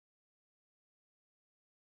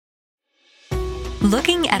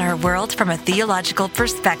Looking at our world from a theological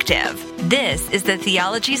perspective. This is the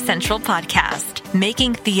Theology Central Podcast,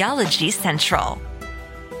 making theology central.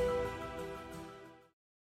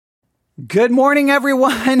 Good morning,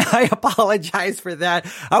 everyone. I apologize for that.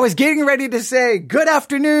 I was getting ready to say good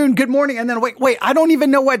afternoon, good morning, and then wait, I don't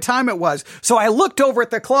even know what time it was. So I looked over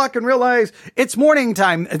at the clock and realized it's morning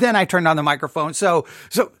time. Then I turned on the microphone. So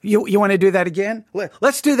you want to do that again?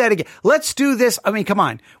 Let's do that again. Let's do this. I mean, come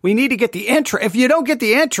on. We need to get the intro. If you don't get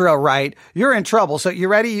the intro right, you're in trouble. So you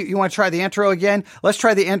ready? You want to try the intro again? Let's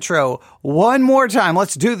try the intro one more time.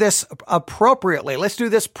 Let's do this appropriately. Let's do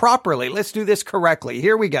this properly. Let's do this correctly.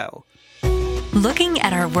 Here we go. Looking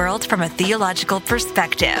at our world from a theological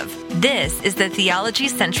perspective. This is the Theology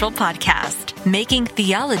Central Podcast, making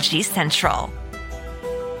theology central.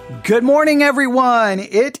 Good morning, everyone.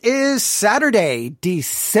 It is Saturday,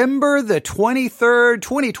 December the 23rd,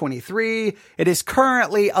 2023. It is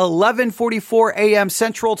currently 11:44 a.m.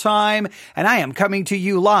 Central Time, and I am coming to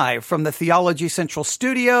you live from the Theology Central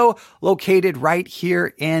studio located right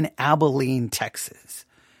here in Abilene, Texas.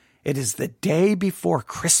 It is the day before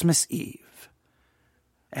Christmas Eve.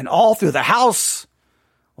 And all through the house,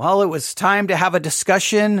 well, it was time to have a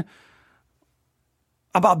discussion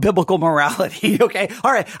about biblical morality. Okay.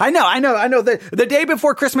 All right. I know. The day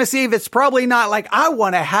before Christmas Eve, it's probably not like I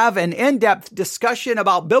want to have an in-depth discussion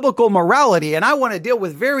about biblical morality, and I want to deal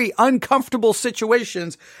with very uncomfortable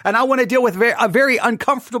situations, and I want to deal with very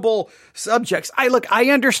uncomfortable subjects. I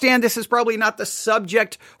understand this is probably not the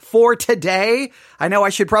subject for today. I know I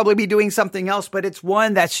should probably be doing something else, but it's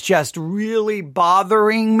one that's just really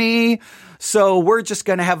bothering me. So we're just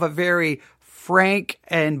going to have a very frank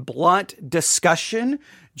and blunt discussion.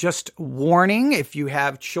 Just warning, if you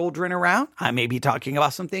have children around, I may be talking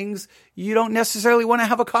about some things you don't necessarily want to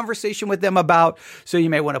have a conversation with them about. So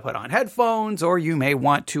you may want to put on headphones, or you may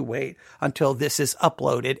want to wait until this is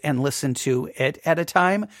uploaded and listen to it at a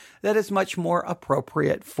time that is much more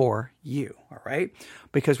appropriate for you. All right.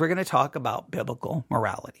 Because we're going to talk about biblical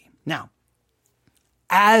morality. Now,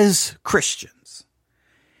 as Christians,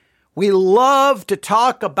 we love to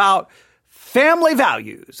talk about family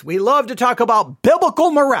values. We love to talk about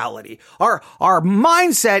biblical morality. Our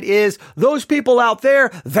mindset is those people out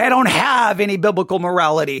there, they don't have any biblical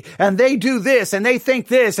morality, and they do this and they think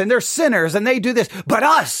this and they're sinners and they do this. But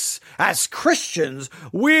us as Christians,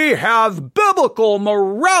 we have biblical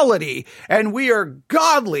morality and we are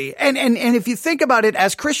godly. And if you think about it,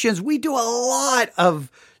 as Christians, we do a lot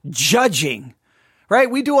of judging. Right?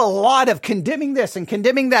 We do a lot of condemning this and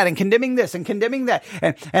condemning that and condemning this and condemning that.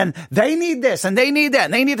 And they need this and they need that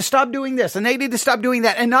and they need to stop doing this and they need to stop doing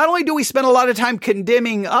that. And not only do we spend a lot of time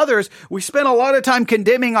condemning others, we spend a lot of time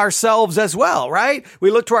condemning ourselves as well, right?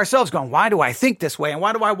 We look to ourselves going, why do I think this way? And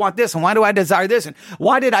why do I want this? And why do I desire this? And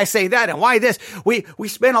why did I say that? And why this? We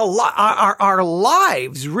spend a lot, our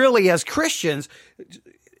lives really as Christians,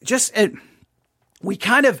 we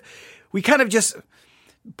kind of just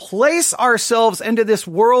place ourselves into this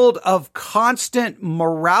world of constant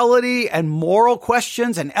morality and moral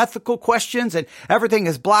questions and ethical questions, and everything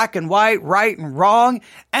is black and white, right and wrong.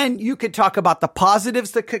 And you could talk about the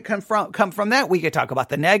positives that could come from that. We could talk about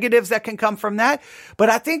the negatives that can come from that.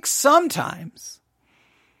 But I think sometimes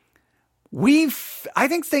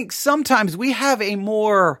sometimes we have a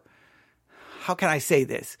more, how can I say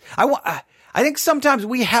this? I think sometimes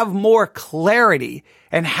we have more clarity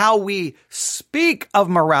in how we speak of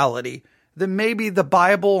morality than maybe the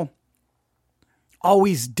Bible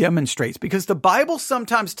always demonstrates, because the Bible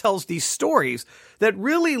sometimes tells these stories that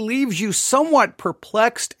really leaves you somewhat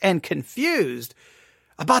perplexed and confused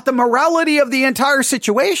about the morality of the entire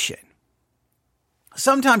situation.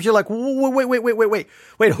 Sometimes you're like,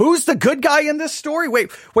 wait, who's the good guy in this story?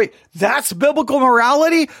 Wait, that's biblical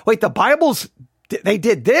morality? Wait, the Bible's they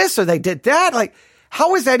did this or they did that? Like,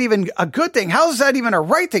 how is that even a good thing? How is that even a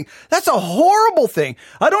right thing? That's a horrible thing.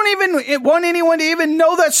 I don't even want anyone to even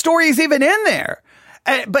know that story is even in there.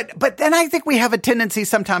 But then I think we have a tendency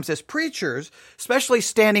sometimes as preachers, especially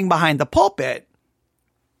standing behind the pulpit,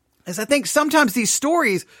 is I think sometimes these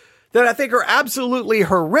stories that I think are absolutely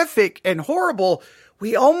horrific and horrible,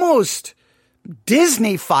 we almost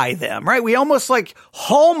Disneyfy them, right? We almost like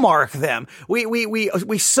Hallmark them. We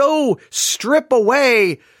so strip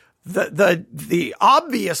away the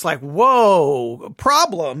obvious, like, whoa,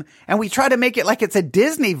 problem, and we try to make it like it's a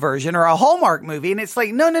Disney version or a Hallmark movie. And it's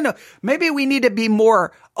like, no. Maybe we need to be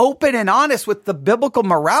more open and honest with the biblical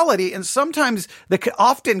morality and sometimes the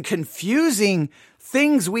often confusing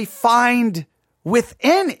things we find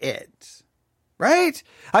within it, right?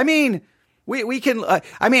 I mean,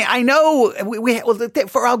 I know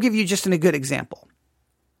I'll give you just a good example.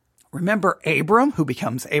 Remember Abram, who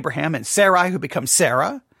becomes Abraham, and Sarai, who becomes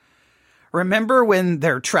Sarah? Remember when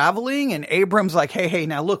they're traveling and Abram's like, hey,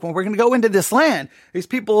 now look, when we're going to go into this land, these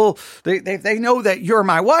people, they know that you're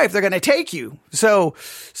my wife. They're going to take you. So,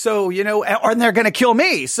 you know, or they're going to kill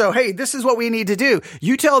me. So, hey, this is what we need to do.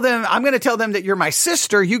 You tell them, I'm going to tell them that you're my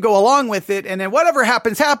sister. You go along with it. And then whatever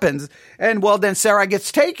happens, happens. And well, then Sarah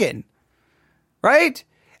gets taken. Right?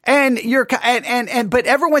 And but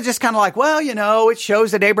everyone's just kind of like, well, you know, it shows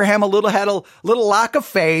that Abraham had a little lack of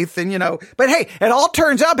faith and, you know, but hey, it all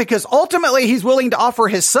turns out because ultimately he's willing to offer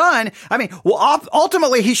his son. I mean, well,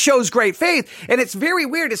 ultimately he shows great faith, and it's very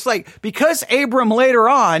weird. It's like, because Abram later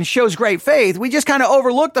on shows great faith, we just kind of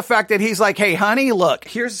overlook the fact that he's like, hey, honey, look,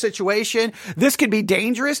 here's the situation. This could be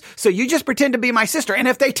dangerous. So you just pretend to be my sister. And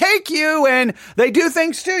if they take you and they do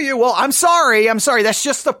things to you, well, I'm sorry. That's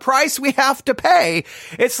just the price we have to pay.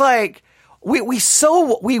 It's like we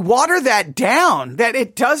water that down, that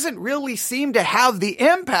it doesn't really seem to have the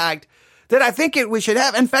impact that I think we should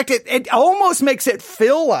have. In fact, it almost makes it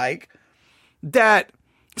feel like that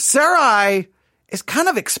Sarai is kind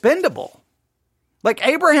of expendable. Like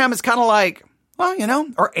Abraham is kind of like, well, you know,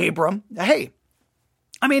 or Abram, hey,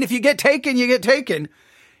 I mean, if you get taken, you get taken.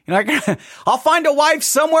 You know, I'll find a wife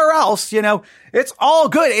somewhere else. You know, it's all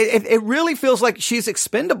good. It really feels like she's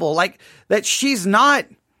expendable, like that she's not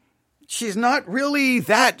really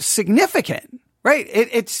that significant, right?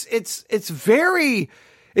 It's very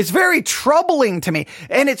troubling to me.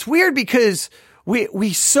 And it's weird because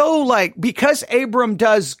because Abram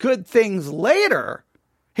does good things later,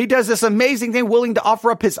 he does this amazing thing, willing to offer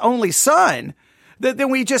up his only son, that then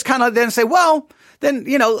we just kind of then say, well, then,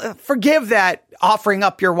 you know, forgive that offering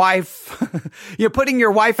up your wife, you're putting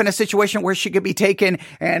your wife in a situation where she could be taken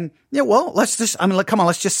and, yeah, well, let's just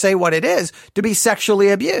say what it is, to be sexually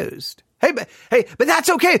abused. But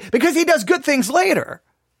that's okay because he does good things later.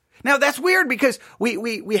 Now that's weird because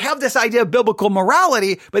we have this idea of biblical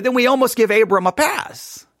morality, but then we almost give Abram a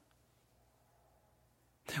pass.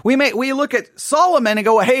 We look at Solomon and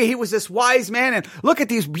go, hey, he was this wise man, and look at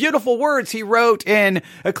these beautiful words he wrote in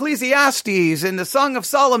Ecclesiastes, in the Song of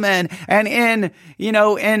Solomon, and in, you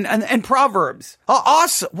know, in Proverbs.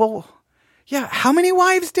 Awesome. Well, yeah. How many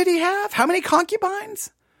wives did he have? How many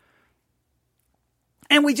concubines?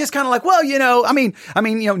 And we just kind of like, well, you know, I mean,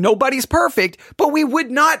 you know, nobody's perfect, but we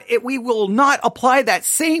will not apply that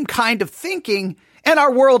same kind of thinking in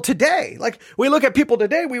our world today. Like, we look at people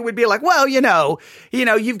today, we would be like, well, you know,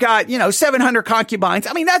 you've got, 700 concubines.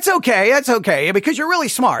 I mean, that's okay, because you're really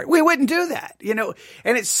smart. We wouldn't do that,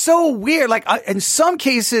 and it's so weird. Like, in some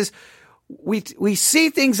cases, we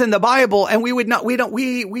see things in the Bible and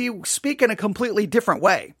we speak in a completely different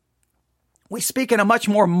way. We speak in a much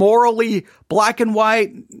more morally black and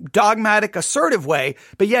white, dogmatic, assertive way,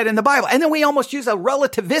 but yet in the Bible. And then we almost use a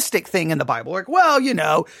relativistic thing in the Bible. Like, well, you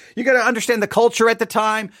got to understand the culture at the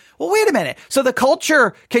time. Well, wait a minute. So the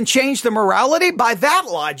culture can change the morality? By that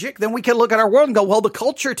logic, then we can look at our world and go, well, the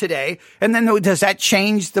culture today, and then does that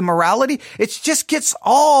change the morality? It just gets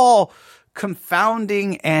all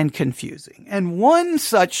confounding and confusing. And one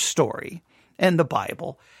such story in the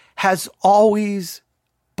Bible has always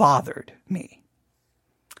bothered me.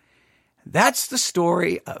 That's the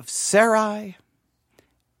story of Sarai,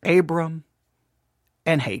 Abram,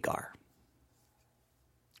 and Hagar.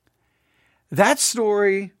 That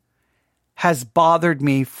story has bothered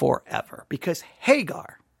me forever because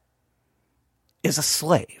Hagar is a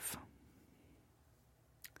slave.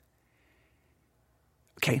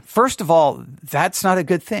 Okay, first of all, that's not a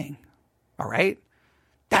good thing. All right?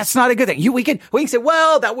 That's not a good thing. We can say,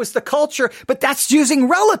 well, that was the culture, but that's using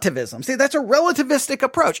relativism. See, that's a relativistic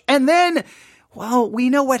approach. And then, well, we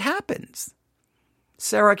know what happens.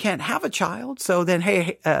 Sarah can't have a child. So then,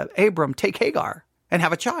 hey, Abram, take Hagar and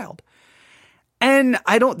have a child. And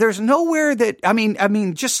there's nowhere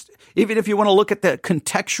that, just even if you want to look at the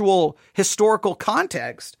contextual historical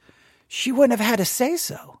context, she wouldn't have had to say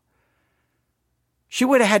so. She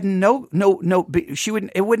would have had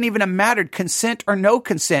it wouldn't even have mattered, consent or no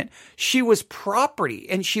consent. She was property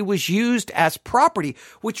and she was used as property,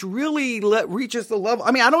 which really reaches the level.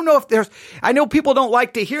 I don't know I know people don't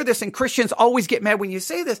like to hear this and Christians always get mad when you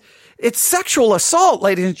say this. It's sexual assault,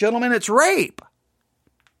 ladies and gentlemen. It's rape.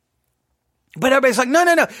 But everybody's like, no.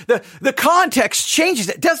 The context changes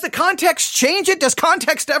it. Does the context change it? Does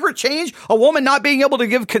context ever change a woman not being able to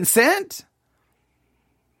give consent?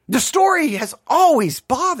 The story has always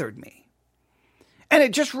bothered me. And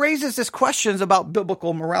it just raises these questions about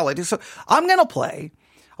biblical morality. So I'm going to play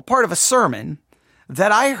a part of a sermon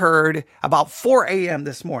that I heard about 4 a.m.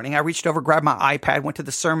 this morning. I reached over, grabbed my iPad, went to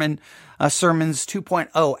the Sermons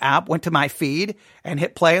 2.0 app, went to my feed and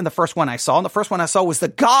hit play. And the first one I saw was The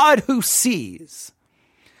God Who Sees.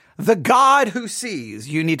 The God Who Sees.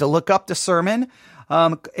 You need to look up the sermon.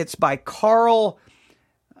 It's by Carl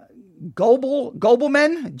Gobelman,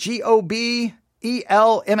 Gobelman,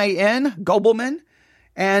 Gobelman.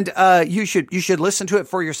 And you should listen to it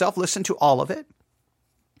for yourself. Listen to all of it.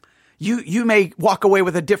 You may walk away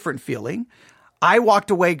with a different feeling. I walked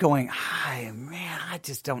away going, man, I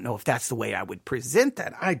just don't know if that's the way I would present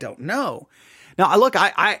that. I don't know. Now, look,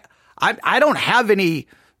 I don't have any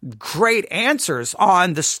great answers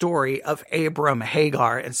on the story of Abram,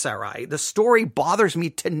 Hagar, and Sarai. The story bothers me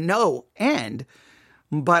to no end,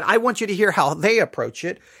 but I want you to hear how they approach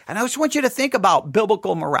it. And I just want you to think about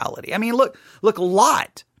biblical morality. I mean, look,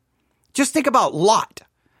 Lot. Just think about Lot.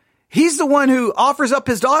 He's the one who offers up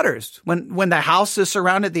his daughters when the house is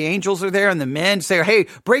surrounded, the angels are there and the men say, hey,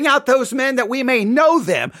 bring out those men that we may know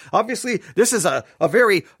them. Obviously, this is a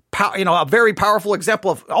very powerful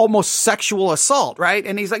example of almost sexual assault, right?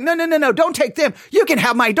 And he's like, no, don't take them. You can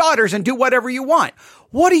have my daughters and do whatever you want.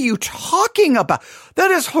 What are you talking about?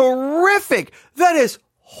 That is horrific. That is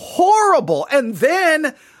horrible. And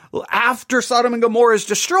then after Sodom and Gomorrah is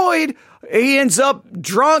destroyed, he ends up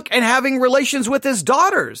drunk and having relations with his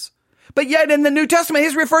daughters. But yet in the New Testament,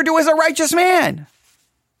 he's referred to as a righteous man.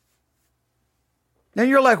 And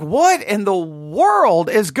you're like, what in the world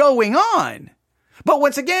is going on? But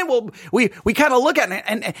once again, we kind of look at it.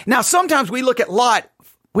 And now sometimes we look at Lot.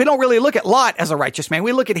 We don't really look at Lot as a righteous man.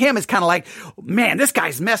 We look at him as kind of like, man, this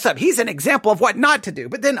guy's messed up. He's an example of what not to do.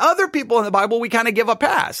 But then other people in the Bible, we kind of give a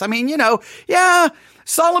pass. I mean,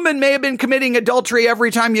 Solomon may have been committing adultery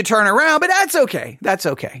every time you turn around, but that's okay. That's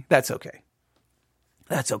okay.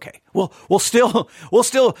 We'll still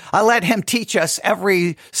let him teach us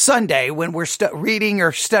every Sunday when we're reading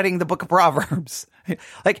or studying the book of Proverbs.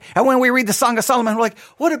 And when we read the Song of Solomon, we're like,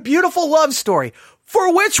 what a beautiful love story.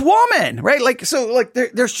 For which woman, right?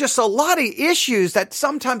 There's just a lot of issues that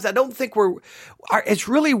sometimes I don't think it's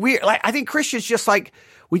really weird. Like, I think Christians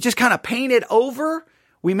we just kind of paint it over.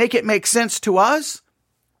 We make it make sense to us.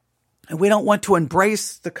 And we don't want to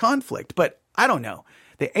embrace the conflict. But I don't know.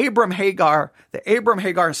 The Abram, Hagar,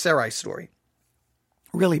 and Sarai story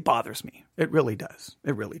really bothers me. It really does.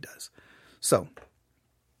 So,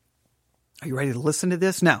 are you ready to listen to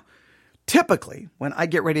this? Now, typically, when I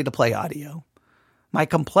get ready to play audio, my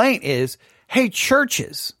complaint is, hey,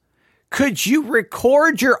 churches, could you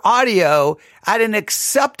record your audio at an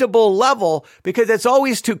acceptable level because it's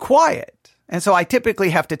always too quiet? And so I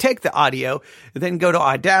typically have to take the audio, then go to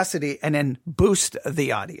Audacity and then boost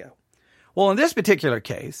the audio. Well, in this particular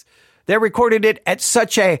case, they recorded it at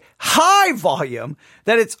such a high volume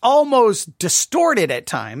that it's almost distorted at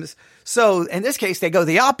times. So in this case, they go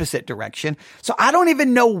the opposite direction. So I don't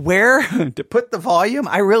even know where to put the volume.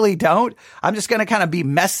 I really don't. I'm just going to kind of be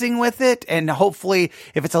messing with it. And hopefully,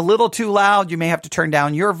 if it's a little too loud, you may have to turn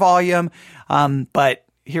down your volume. But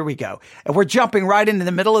here we go. And we're jumping right into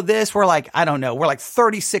the middle of this. We're like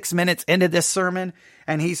 36 minutes into this sermon.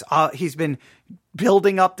 And he's been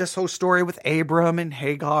building up this whole story with Abram and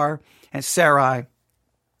Hagar and Sarai.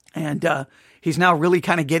 And he's now really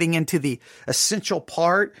kind of getting into the essential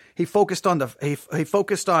part. He focused on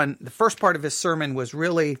the first part of his sermon was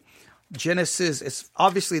really Genesis. It's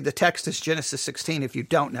obviously the text is Genesis 16. If you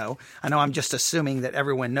don't know, I know I'm just assuming that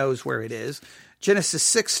everyone knows where it is. Genesis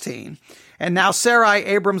 16. And now Sarai,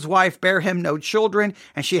 Abram's wife, bare him no children,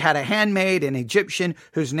 and she had a handmaid, an Egyptian,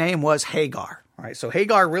 whose name was Hagar. All right, so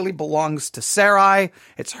Hagar really belongs to Sarai.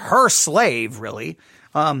 It's her slave, really,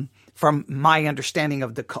 from my understanding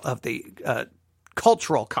of the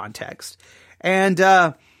cultural context.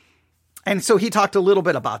 And so he talked a little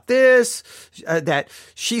bit about this, that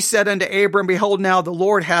she said unto Abram, behold, now the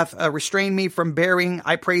Lord hath restrained me from bearing.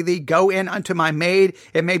 I pray thee, go in unto my maid.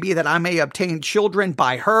 It may be that I may obtain children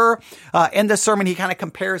by her. In the sermon, he kind of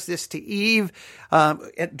compares this to Eve.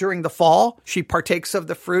 During the fall, she partakes of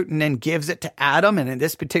the fruit and then gives it to Adam. And in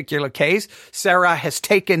this particular case, Sarah has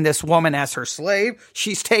taken this woman as her slave.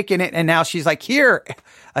 She's taken it. And now she's like, here,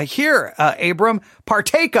 Abram,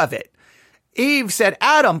 partake of it. Eve said,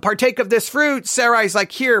 Adam, partake of this fruit. Sarai's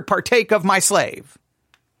like, here, partake of my slave.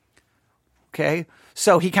 Okay.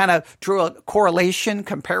 So he kind of drew a correlation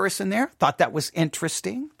comparison there. Thought that was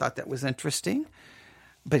interesting.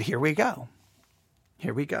 But here we go.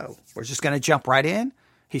 We're just going to jump right in.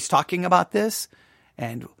 He's talking about this.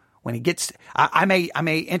 And when he gets, I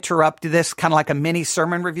may interrupt this kind of like a mini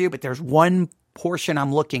sermon review, but there's one portion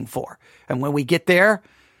I'm looking for. And when we get there,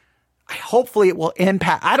 hopefully it will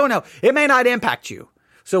impact. I don't know. It may not impact you.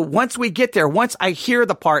 So once we get there, once I hear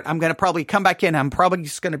the part, I'm going to probably come back in. I'm probably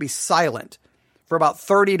just going to be silent for about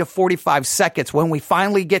 30 to 45 seconds when we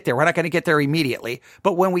finally get there. We're not going to get there immediately,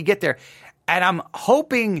 but when we get there, and I'm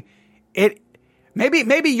hoping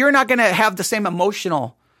maybe you're not going to have the same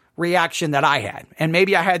emotional reaction that I had. And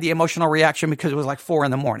maybe I had the emotional reaction because it was like 4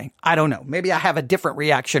 a.m. I don't know. Maybe I have a different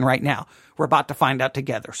reaction right now. We're about to find out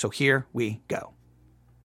together. So here we go.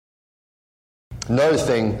 Another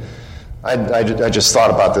thing, I just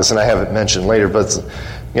thought about this, and I have it mentioned later, but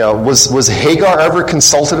was Hagar ever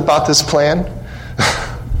consulted about this plan?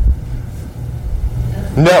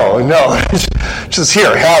 No. Just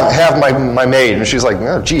here, have my maid. And she's like,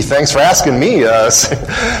 oh, gee, thanks for asking me.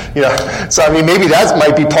 So I mean, maybe that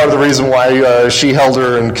might be part of the reason why she held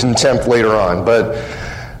her in contempt later on. But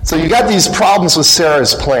so you got these problems with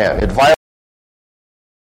Sarah's plan.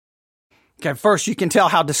 Okay, first you can tell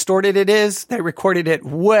how distorted it is. They recorded it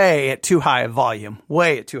way at too high a volume.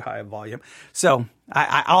 So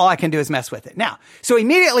all I can do is mess with it. Now, so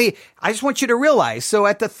immediately, I just want you to realize, so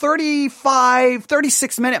at the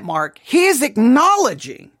 36 minute mark, he is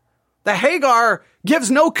acknowledging that Hagar gives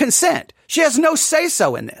no consent. She has no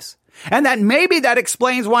say-so in this. And that maybe that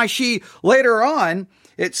explains why she, later on,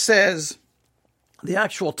 it says, the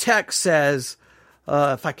actual text says,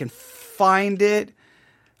 if I can find it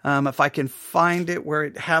where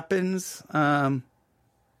it happens, let's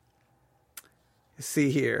see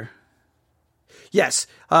here. Yes,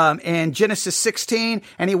 in Genesis 16,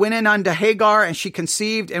 and he went in unto Hagar, and she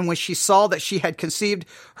conceived, and when she saw that she had conceived,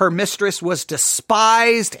 her mistress was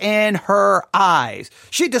despised in her eyes.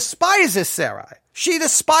 She despises Sarai. She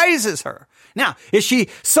despises her. Now,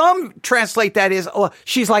 some translate that as,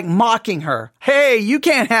 she's like mocking her. Hey, you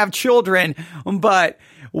can't have children, but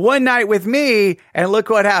one night with me, and look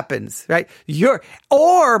what happens, right?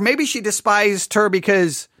 Or maybe she despised her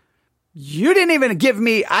because you didn't even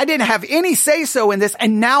I didn't have any say-so in this,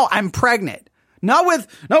 and now I'm pregnant. Not with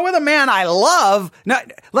a man I love.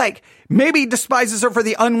 Maybe despises her for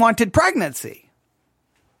the unwanted pregnancy.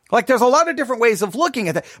 Like, there's a lot of different ways of looking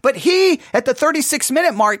at that. But at the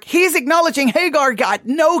 36-minute mark, he's acknowledging Hagar got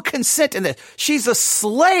no consent in this. She's a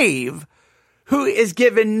slave who is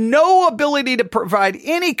given no ability to provide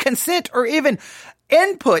any consent or even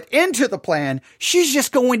input into the plan. She's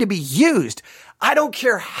just going to be used. I don't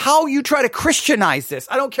care how you try to Christianize this.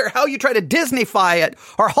 I don't care how you try to Disneyfy it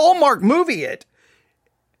or Hallmark movie it.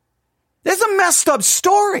 This is a messed up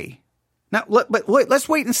story. Now, let's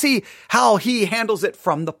wait and see how he handles it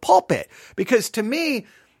from the pulpit. Because to me,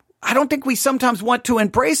 I don't think we sometimes want to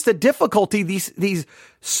embrace the difficulty these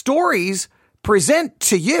stories present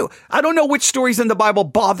to you. I don't know which stories in the Bible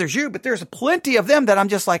bothers you, but there's plenty of them that I'm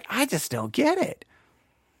just like, I just don't get it.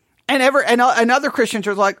 And other Christians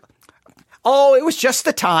are like, oh, it was just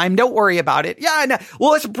the time. Don't worry about it. Yeah, no.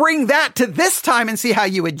 Well, let's bring that to this time and see how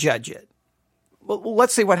you would judge it. Well,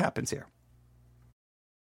 let's see what happens here.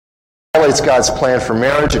 It violates God's plan for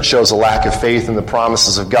marriage. It shows a lack of faith in the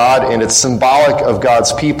promises of God, and it's symbolic of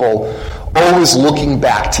God's people always looking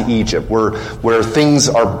back to Egypt, where things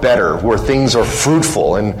are better, where things are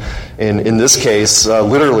fruitful, and in this case,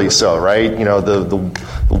 literally so, right? The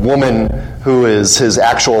woman who is his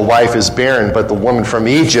actual wife is barren, but the woman from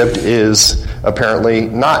Egypt is apparently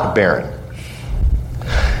not barren.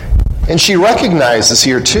 And she recognizes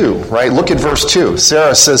here too, right? Look at verse 2.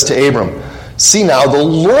 Sarah says to Abram, "See now, the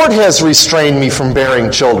Lord has restrained me from bearing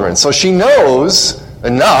children." So she knows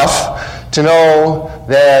enough to know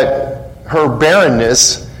that her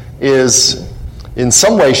barrenness is, in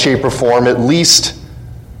some way, shape, or form, at least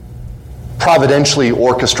providentially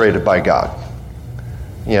orchestrated by God.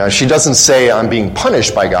 She doesn't say, I'm being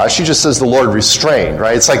punished by God. She just says the Lord restrained,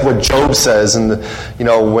 right? It's like what Job says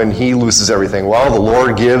when he loses everything. Well, the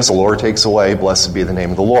Lord gives, the Lord takes away. Blessed be the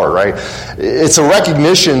name of the Lord, right? It's a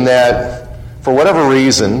recognition that, for whatever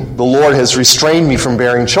reason, the Lord has restrained me from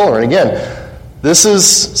bearing children. Again, this is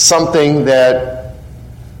something that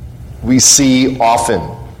we see often.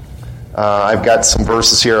 I've got some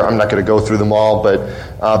verses here. I'm not going to go through them all,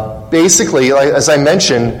 but basically, as I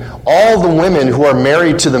mentioned, all the women who are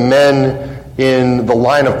married to the men in the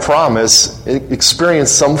line of promise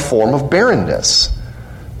experience some form of barrenness,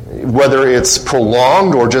 whether it's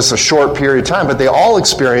prolonged or just a short period of time, but they all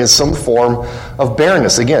experience some form of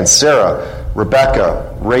barrenness. Again, Sarah,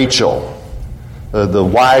 Rebecca, Rachel, the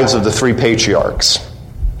wives of the 3 patriarchs.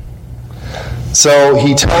 So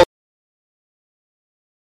he tells.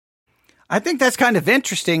 I think that's kind of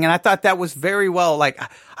interesting, and I thought that was very well,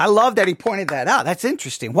 I love that he pointed that out. That's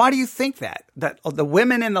interesting. Why do you think that the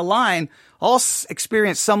women in the line all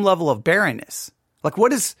experience some level of barrenness?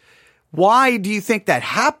 What is Why do you think that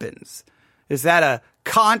happens? Is that a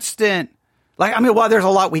constant, well, there's a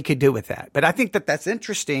lot we could do with that, but I think that that's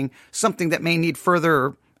interesting, something that may need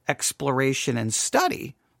further exploration and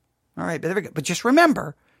study. All right, but there we go. But just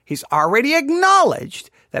remember, he's already acknowledged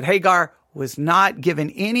that Hagar was not given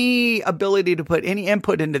any ability to put any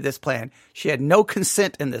input into this plan. She had no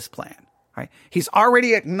consent in this plan. Right? He's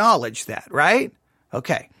already acknowledged that, right?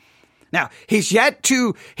 Okay. Now, he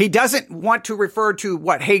doesn't want to refer to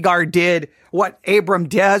what Hagar did, what Abram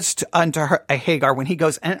does unto her, Hagar when he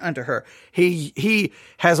goes unto her. He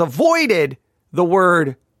has avoided the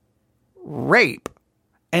word rape.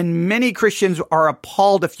 And many Christians are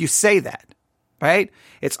appalled if you say that, right?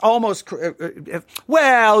 It's almost,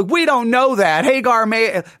 well, we don't know that. Hagar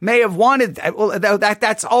may have wanted that. Well,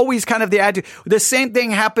 that's always kind of the attitude. The same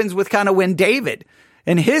thing happens with kind of when David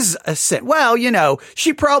and his sin. Well,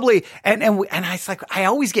 she probably, and it's like, I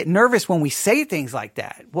always get nervous when we say things like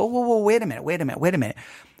that. Whoa, wait a minute.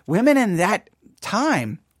 Women in that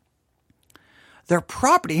time, their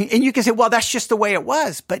property, and you can say, well, that's just the way it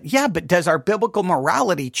was. But does our biblical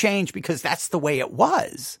morality change because that's the way it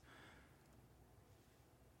was?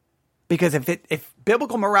 Because if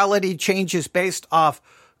biblical morality changes based off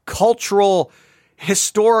cultural,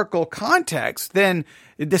 historical context, then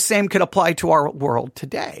the same could apply to our world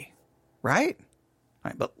today, right? All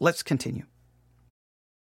right, but let's continue.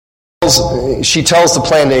 She tells the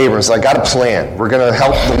plan to Abram. I got a plan. We're going to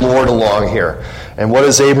help the Lord along here. And what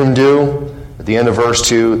does Abram do? At the end of verse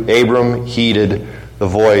 2, Abram heeded the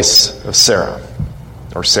voice of Sarah,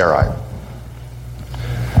 or Sarai.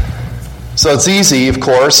 So it's easy, of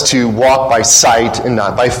course, to walk by sight and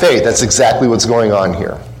not by faith. That's exactly what's going on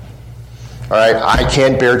here. All right, I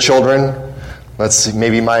can't bear children. Let's see,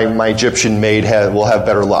 maybe my Egyptian maid will have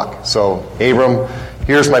better luck. So Abram,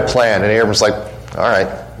 here's my plan. And Abram's like, all right,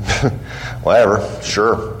 whatever,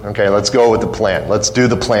 sure. Okay, let's go with the plan. Let's do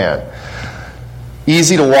the plan.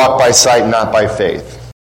 Easy to walk by sight, not by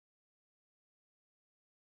faith.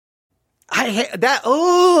 I hate that.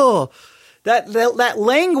 That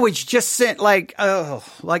language just sent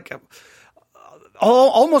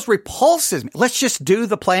almost repulses me. Let's just do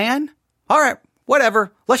the plan. All right,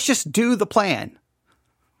 whatever. Let's just do the plan.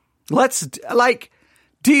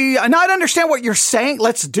 Do you not understand what you're saying?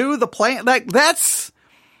 Let's do the plan. That's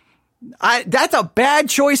a bad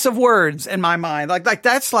choice of words in my mind.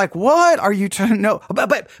 That's like, what are you trying to know?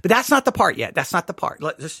 But that's not the part yet. That's not the part.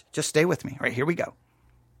 Just stay with me. All right, here we go.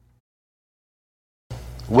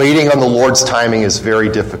 Waiting on the Lord's timing is very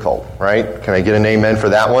difficult, right? Can I get an amen for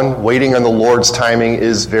that one? Waiting on the Lord's timing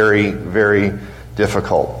is very, very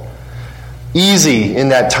difficult. Easy in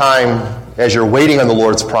that time as you're waiting on the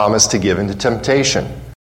Lord's promise to give into temptation.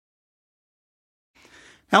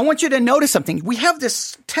 Now, I want you to notice something. We have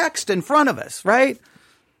this text in front of us, right?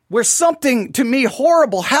 Where something, to me,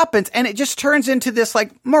 horrible happens, and it just turns into this,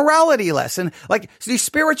 morality lesson, these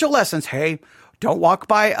spiritual lessons. Hey, don't walk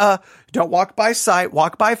by sight,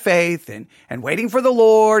 walk by faith, and waiting for the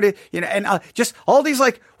Lord, and just all these,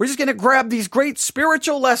 we're just going to grab these great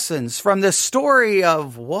spiritual lessons from this story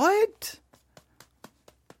of what?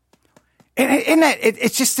 And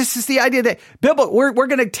it's just, this is the idea that we're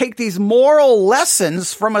going to take these moral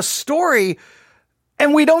lessons from a story,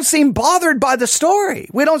 and we don't seem bothered by the story.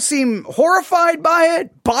 We don't seem horrified by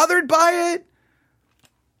it, bothered by it.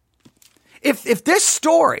 If this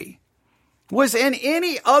story was in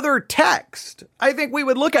any other text, I think we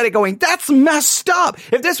would look at it going, that's messed up.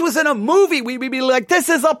 If this was in a movie, we'd be like, this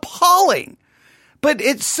is appalling. But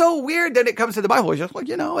it's so weird that it comes to the Bible. It's just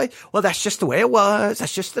well, that's just the way it was.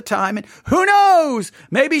 That's just the time. And who knows?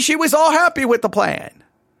 Maybe she was all happy with the plan.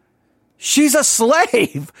 She's a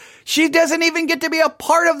slave. She doesn't even get to be a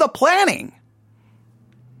part of the planning.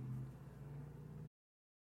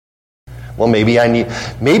 Well, maybe I'm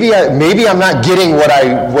not getting what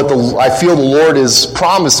I feel the Lord has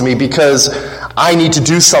promised me because I need to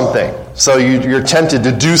do something. So you're tempted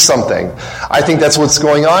to do something. I think that's what's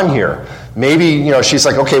going on here. Maybe, she's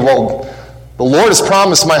like, okay, well, the Lord has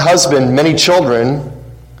promised my husband many children.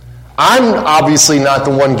 I'm obviously not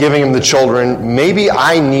the one giving him the children. Maybe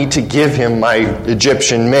I need to give him my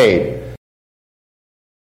Egyptian maid.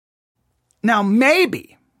 Now,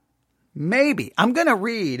 maybe, I'm going to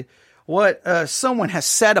read what someone has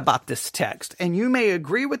said about this text, and you may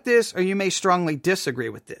agree with this or you may strongly disagree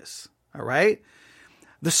with this, all right?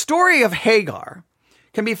 The story of Hagar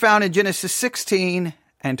can be found in Genesis 16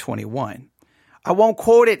 and 21. I won't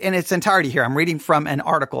quote it in its entirety here. I'm reading from an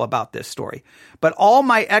article about this story. But all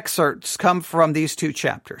my excerpts come from these 2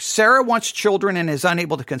 chapters. Sarah wants children and is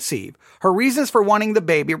unable to conceive. Her reasons for wanting the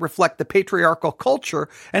baby reflect the patriarchal culture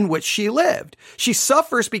in which she lived. She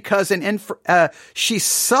suffers because an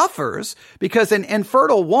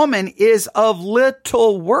infertile woman is of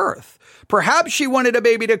little worth. Perhaps she wanted a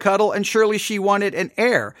baby to cuddle, and surely she wanted an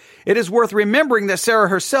heir. It is worth remembering that Sarah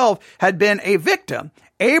herself had been a victim.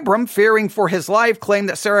 Abram, fearing for his life, claimed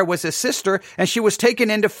that Sarah was his sister, and she was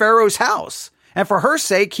taken into Pharaoh's house. And for her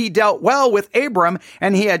sake, he dealt well with Abram,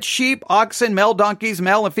 and he had sheep, oxen, male donkeys,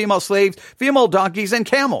 male and female slaves, female donkeys, and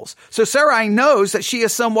camels. So Sarai knows that she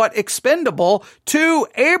is somewhat expendable to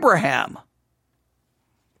Abraham.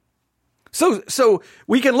 So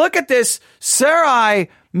we can look at this. Sarai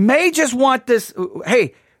may just want this.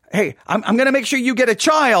 Hey, I'm going to make sure you get a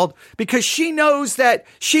child, because she knows that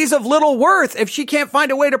she's of little worth if she can't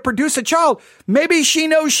find a way to produce a child. Maybe she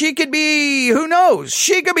knows she could be, who knows?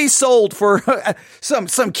 She could be sold for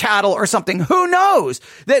some cattle or something. Who knows?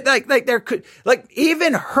 That there could,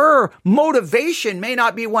 even her motivation may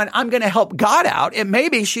not be one, I'm going to help God out. It may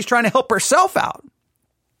be she's trying to help herself out.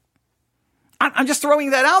 I'm just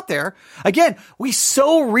throwing that out there. Again, we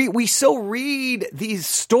so read these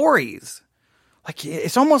stories. Like,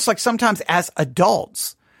 it's almost like sometimes as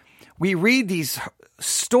adults, we read these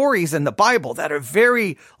stories in the Bible that are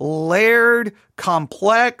very layered,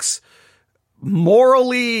 complex,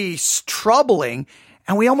 morally troubling,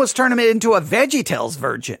 and we almost turn them into a VeggieTales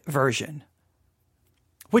version,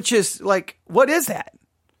 which is like, what is that?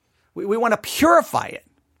 We want to purify it,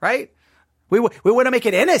 right? We want to make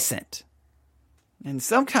it innocent. And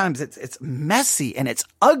sometimes it's messy and it's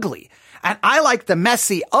ugly. And I like the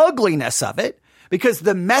messy ugliness of it, because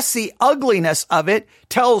the messy ugliness of it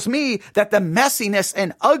tells me that the messiness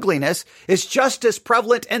and ugliness is just as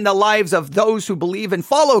prevalent in the lives of those who believe and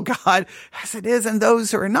follow God as it is in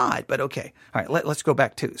those who are not. But okay. All right. Let's go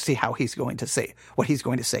back to see how he's going to say what he's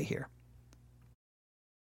going to say here.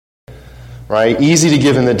 Right? Easy to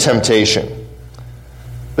give in the temptation.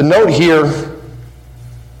 But note here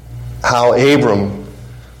how Abram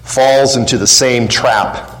falls into the same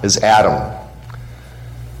trap as Adam.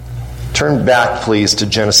 Turn back, please, to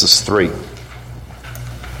Genesis 3.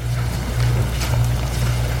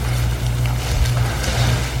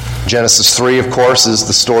 Genesis 3, of course, is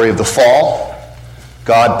the story of the fall.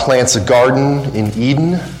 God plants a garden in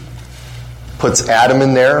Eden, puts Adam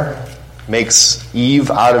in there, makes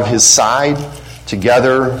Eve out of his side.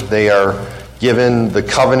 Together, they are given the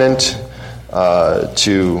covenant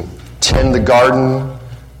to tend the garden.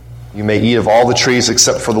 You may eat of all the trees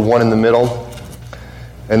except for the one in the middle.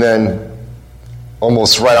 And then,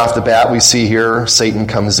 almost right off the bat, we see here, Satan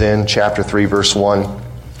comes in, chapter 3, verse 1,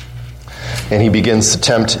 and he begins to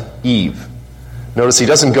tempt Eve. Notice he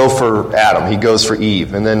doesn't go for Adam, he goes for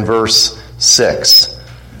Eve. And then verse 6,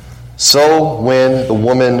 so when the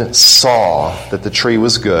woman saw that the tree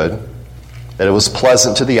was good, that it was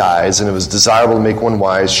pleasant to the eyes, and it was desirable to make one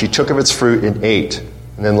wise, she took of its fruit and ate.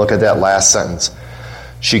 And then look at that last sentence.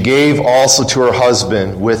 She gave also to her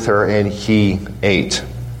husband with her, and he ate.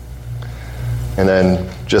 And then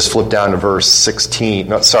just flip down to verse 17.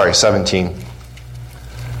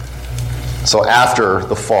 So after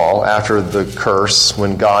the fall, after the curse,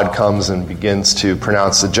 when God comes and begins to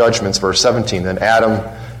pronounce the judgments, verse 17, then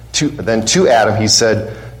to Adam he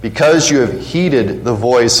said, because you have heeded the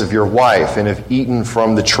voice of your wife and have eaten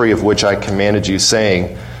from the tree of which I commanded you,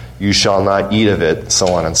 saying, you shall not eat of it,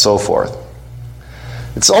 so on and so forth.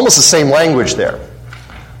 It's almost the same language there,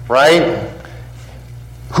 right?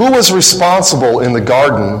 Who was responsible in the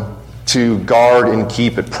garden to guard and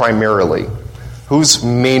keep it primarily? Whose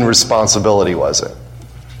main responsibility was it?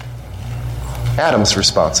 Adam's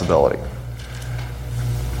responsibility.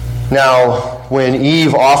 Now, when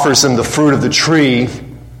Eve offers him the fruit of the tree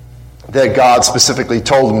that God specifically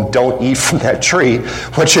told him, don't eat from that tree,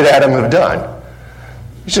 what should Adam have done?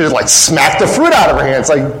 He should have smacked the fruit out of her hands.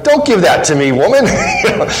 Don't give that to me, woman.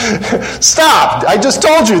 Stop. I just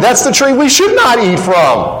told you that's the tree we should not eat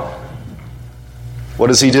from. What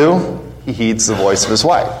does he do? He heeds the voice of his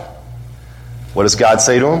wife. What does God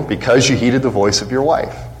say to him? Because you heeded the voice of your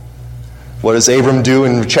wife. What does Abram do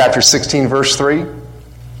in chapter 16, verse 3?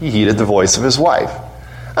 He heeded the voice of his wife.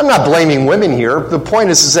 I'm not blaming women here. The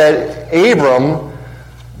point is that Abram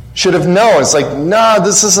should have known. It's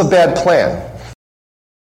this is a bad plan.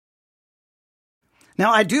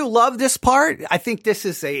 Now, I do love this part. I think this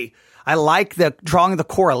is I like drawing the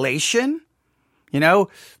correlation.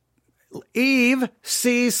 Eve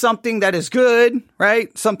sees something that is good,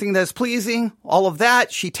 right? Something that's pleasing, all of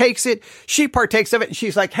that. She takes it. She partakes of it. And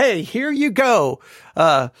she's like, hey, here you go,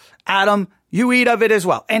 Adam, you eat of it as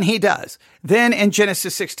well. And he does. Then in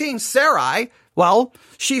Genesis 16, Sarai, well,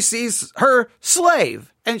 she sees her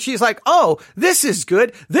slave and she's like, oh, this is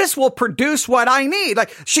good. This will produce what I need.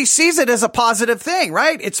 Like she sees it as a positive thing,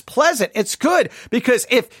 right? It's pleasant. It's good because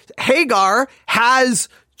if Hagar has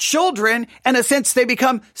children, in a sense, they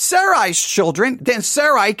become Sarai's children, then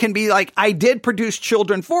Sarai can be like, I did produce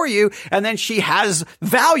children for you. And then she has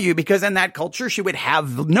value because in that culture, she would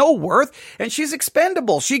have no worth and she's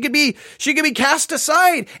expendable. She could be cast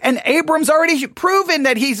aside. And Abram's already proven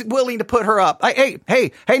that he's willing to put her up.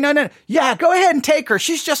 Hey, no. Yeah, go ahead and take her.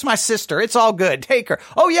 She's just my sister. It's all good. Take her.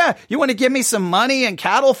 Oh yeah. You want to give me some money and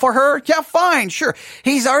cattle for her? Yeah, fine. Sure.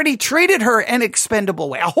 He's already treated her in an expendable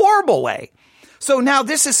way, a horrible way. So now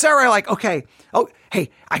this is Sarah like, okay, oh, hey,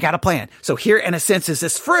 I got a plan. So here, in a sense, is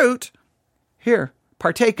this fruit. Here,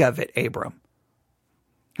 partake of it, Abram.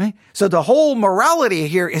 Okay? So the whole morality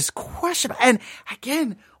here is questionable. And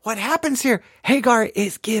again, what happens here? Hagar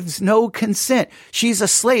gives no consent. She's a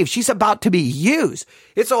slave. She's about to be used.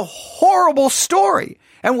 It's a horrible story.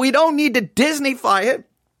 And we don't need to Disneyfy it,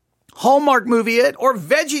 Hallmark movie it, or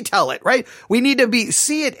VeggieTale it, right? We need to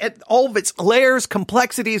see it at all of its layers,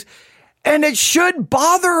 complexities, and it should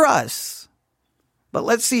bother us. But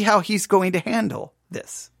let's see how he's going to handle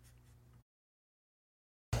this.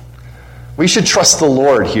 We should trust the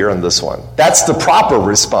Lord here in this one. That's the proper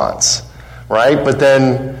response, right? But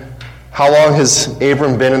then, how long has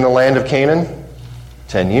Abram been in the land of Canaan?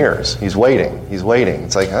 10 years. He's waiting.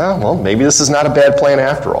 It's like, well, maybe this is not a bad plan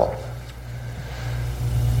after all.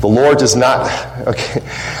 The Lord does not... Okay.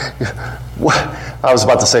 I was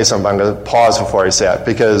about to say something, but I'm going to pause before I say it.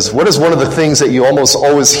 Because what is one of the things that you almost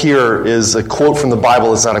always hear is a quote from the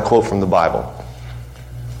Bible is not a quote from the Bible.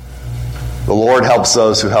 The Lord helps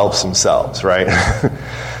those who help themselves, right?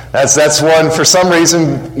 That's one, for some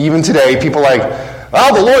reason, even today, people are like,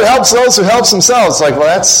 oh, the Lord helps those who help themselves. It's like, well,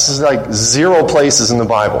 that's like 0 places in the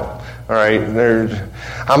Bible. All right?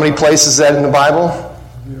 How many places is that in the Bible?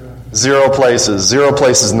 0 places. 0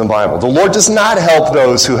 places in the Bible. The Lord does not help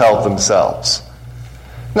those who help themselves.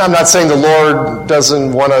 Now, I'm not saying the Lord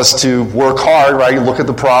doesn't want us to work hard, right? You look at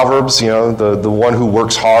the Proverbs, the one who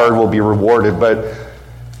works hard will be rewarded, but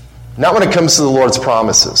not when it comes to the Lord's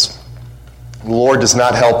promises. The Lord does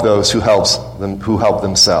not help those who help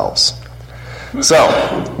themselves. So,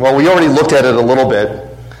 well, we already looked at it a little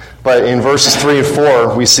bit, but in verses 3 and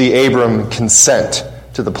 4, we see Abram consent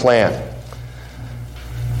to the plan.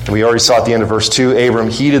 We already saw at the end of verse 2, Abram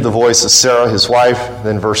heeded the voice of Sarah, his wife.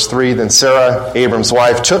 Then verse 3, then Sarah, Abram's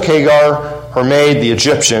wife, took Hagar, her maid, the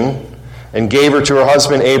Egyptian, and gave her to her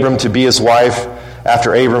husband Abram to be his wife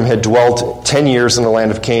after Abram had dwelt 10 years in the land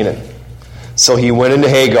of Canaan. So he went into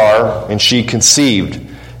Hagar, and she conceived.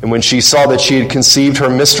 And when she saw that she had conceived, her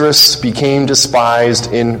mistress became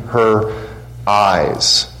despised in her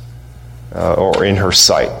eyes, or in her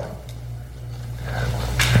sight.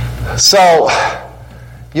 So...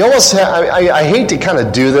 You almost I hate to kind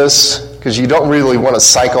of do this because you don't really want to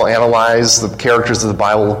psychoanalyze the characters of the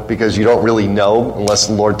Bible because you don't really know unless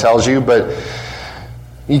the Lord tells you. But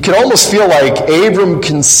you can almost feel like Abram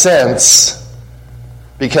consents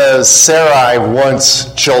because Sarai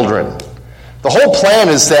wants children. The whole plan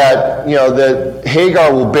is that, that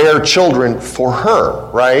Hagar will bear children for her,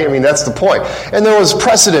 right? I mean, that's the point. And there was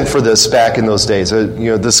precedent for this back in those days,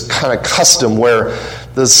 this kind of custom where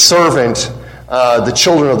the servant... the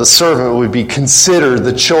children of the servant would be considered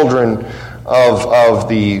the children of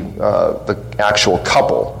the actual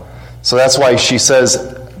couple. So that's why she says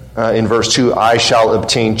in verse 2, I shall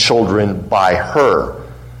obtain children by her.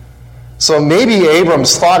 So maybe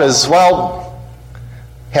Abram's thought is, well,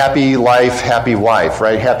 happy life, happy wife,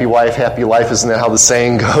 right? Happy wife, happy life, isn't that how the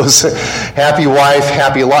saying goes? Happy wife,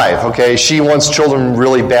 happy life, okay? She wants children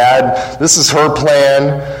really bad. This is her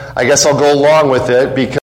plan. I guess I'll go along with it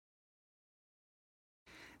because...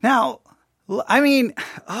 Now, I mean,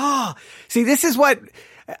 see, this is what,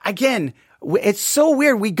 again, it's so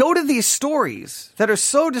weird. We go to these stories that are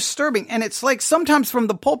so disturbing, and it's like sometimes from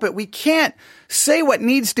the pulpit, we can't say what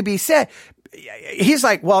needs to be said. He's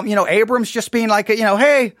like, well, Abram's just being like,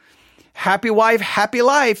 hey, happy wife, happy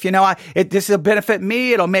life. This will benefit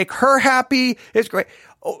me. It'll make her happy. It's great.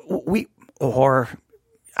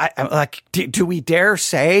 Do we dare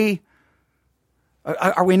say,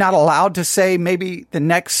 are we not allowed to say maybe the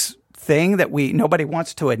next thing that nobody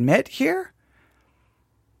wants to admit here?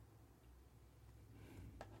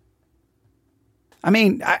 I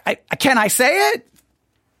mean, can I say it?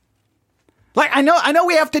 Like, I know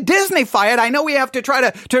we have to Disneyfy it. I know we have to try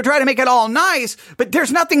to make it all nice, but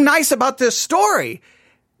there's nothing nice about this story.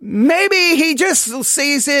 Maybe he just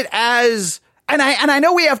sees it as, and I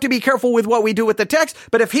know we have to be careful with what we do with the text,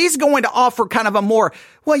 but if he's going to offer kind of a more,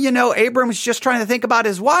 well, Abram's just trying to think about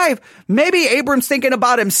his wife, maybe Abram's thinking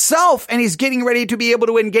about himself and he's getting ready to be able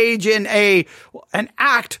to engage in an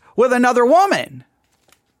act with another woman.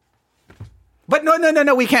 But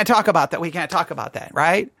no, we can't talk about that. We can't talk about that,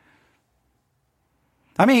 right?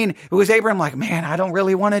 I mean, it was Abram like, man, I don't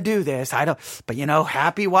really want to do this. But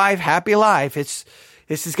happy wife, happy life. This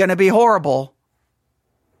is going to be horrible.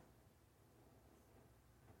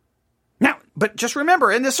 Now, but just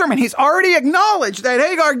remember in this sermon, he's already acknowledged that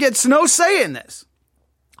Hagar gets no say in this.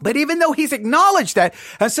 But even though he's acknowledged that,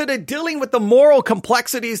 instead of dealing with the moral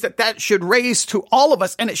complexities that should raise to all of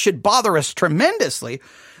us, and it should bother us tremendously,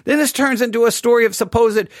 then this turns into a story of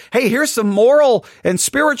supposed, hey, here's some moral and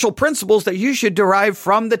spiritual principles that you should derive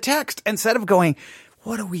from the text, instead of going,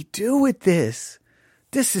 what do we do with this?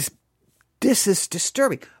 This is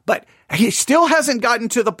disturbing. But he still hasn't gotten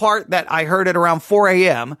to the part that I heard at around 4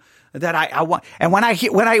 a.m. that I want. And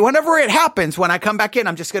whenever it happens, when I come back in,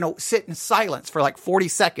 I'm just going to sit in silence for like 40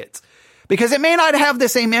 seconds. Because it may not have the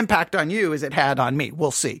same impact on you as it had on me.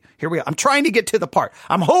 We'll see. Here we go. I'm trying to get to the part.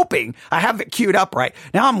 I'm hoping I have it queued up right.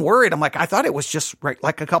 Now I'm worried. I'm like, I thought it was just right,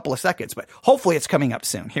 like a couple of seconds, but hopefully it's coming up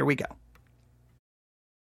soon. Here we go.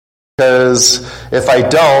 Because if I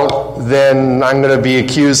don't, then I'm going to be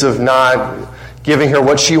accused of not giving her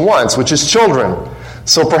what she wants, which is children.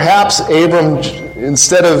 So perhaps Abram,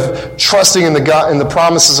 instead of trusting in the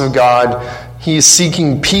promises of God, he's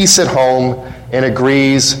seeking peace at home and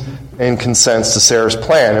agrees and consents to Sarah's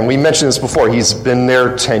plan. And we mentioned this before. He's been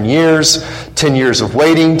there 10 years of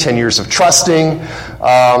waiting, 10 years of trusting.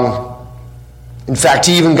 In fact,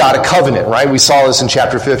 he even got a covenant, right? We saw this in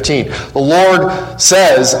chapter 15. The Lord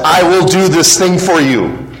says, I will do this thing for you,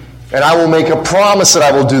 and I will make a promise that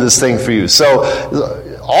I will do this thing for you. So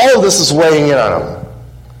all of this is weighing in on him.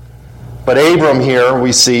 But Abram here,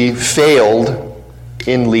 we see, failed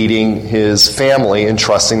in leading his family and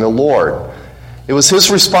trusting the Lord. It was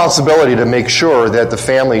his responsibility to make sure that the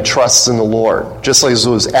family trusts in the Lord, just like it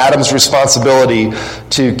was Adam's responsibility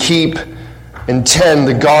to keep and tend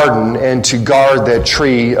the garden and to guard that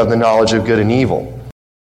tree of the knowledge of good and evil.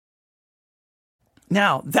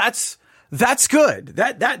 Now, that's good.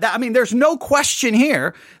 I mean, there's no question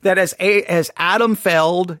here that as Adam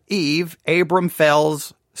failed Eve, Abram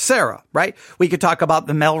fails Sarah, right? We could talk about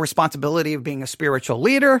the male responsibility of being a spiritual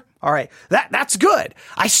leader. All right. That's good.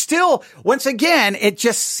 I still, once again, it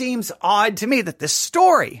just seems odd to me that this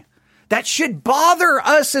story that should bother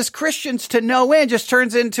us as Christians to no end just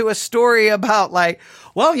turns into a story about like,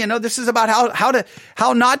 well, this is about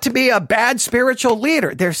how not to be a bad spiritual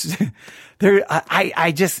leader. This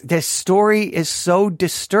story is so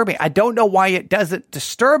disturbing. I don't know why it doesn't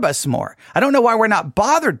disturb us more. I don't know why we're not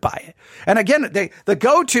bothered by it. And again, the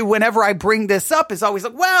go-to whenever I bring this up is always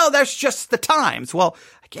like, well, that's just the times. Well,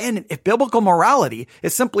 again, if biblical morality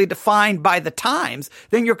is simply defined by the times,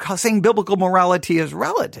 then you're saying biblical morality is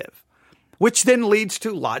relative, which then leads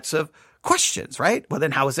to lots of questions, right? Well,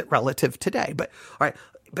 then how is it relative today? But all right.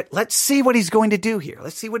 But let's see what he's going to do here.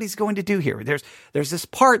 There's this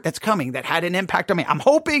part that's coming that had an impact on me. I'm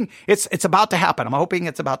hoping it's about to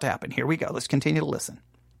happen. Here we go. Let's continue to listen.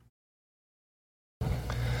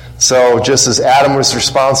 So just as Adam was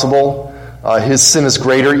responsible, his sin is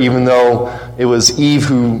greater, even though it was Eve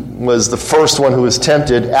who was the first one who was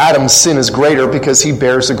tempted. Adam's sin is greater because he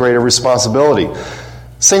bears a greater responsibility.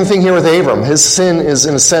 Same thing here with Abram. His sin is,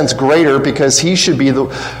 in a sense, greater because he should be the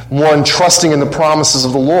one trusting in the promises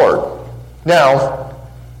of the Lord. Now,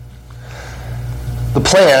 the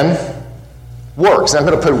plan works. I'm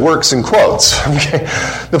going to put works in quotes. Okay?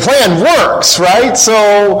 The plan works, right?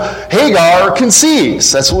 So Hagar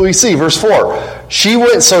conceives. That's what we see, verse 4. He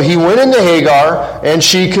went into Hagar, and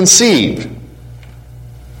she conceived.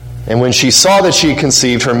 And when she saw that she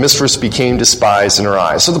conceived, her mistress became despised in her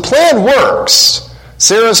eyes. So the plan works.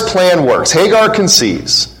 Sarah's plan works. Hagar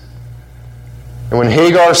conceives. And when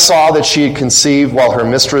Hagar saw that she had conceived while her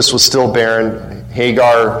mistress was still barren,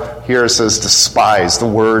 Hagar here says despise. The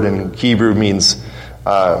word in Hebrew means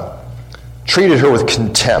treated her with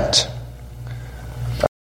contempt.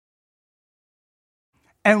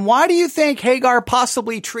 And why do you think Hagar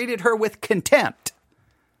possibly treated her with contempt?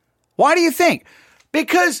 Why do you think?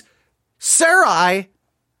 Because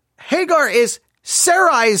Hagar is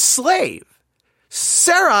Sarai's slave.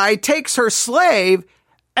 Sarai takes her slave,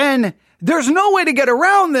 and there's no way to get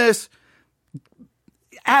around this,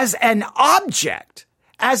 as an object,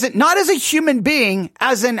 not as a human being,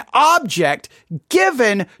 as an object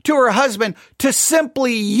given to her husband to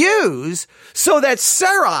simply use so that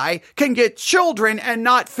Sarai can get children and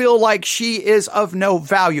not feel like she is of no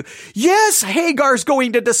value. Yes, Hagar's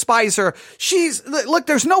going to despise her. Look,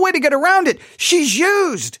 there's no way to get around it. She's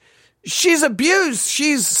used. She's abused.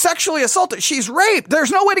 She's sexually assaulted. She's raped.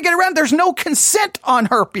 There's no way to get around it. There's no consent on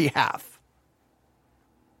her behalf.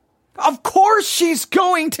 Of course she's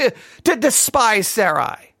going to despise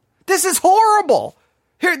Sarai. This is horrible.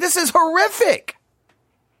 This is horrific.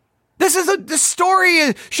 This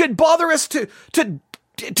story should bother us to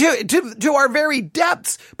our very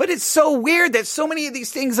depths. But it's so weird that so many of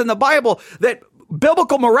these things in the Bible, that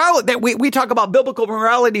biblical morality, that we talk about biblical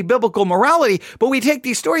morality, but we take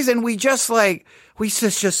these stories and we just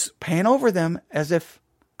pan over them as if,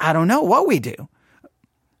 I don't know what we do.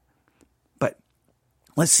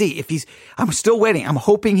 Let's see if I'm still waiting. I'm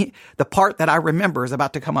hoping the part that I remember is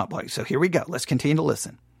about to come up. So here we go. Let's continue to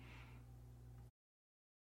listen.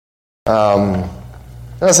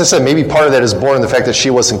 As I said, maybe part of that is born in the fact that she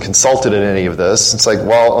wasn't consulted in any of this. It's like,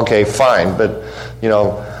 well, okay, fine, but,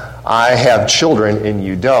 I have children and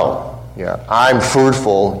you don't. Yeah, I'm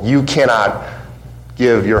fruitful. You cannot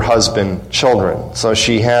give your husband children. So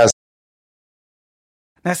she has.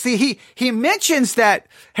 Now, see, he mentions that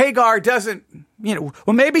Hagar doesn't, well,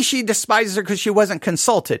 maybe she despises her because she wasn't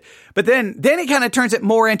consulted. But then he kind of turns it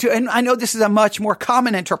more into, and I know this is a much more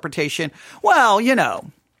common interpretation. Well,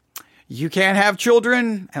 you can't have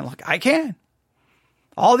children. And look, I can.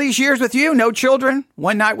 All these years with you, no children.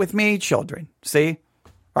 One night with me, children. See?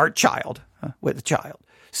 Or child, with a child.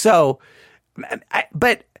 So,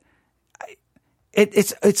 but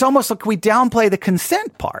it's almost like we downplay the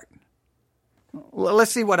consent part.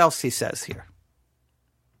 Let's see what else he says here.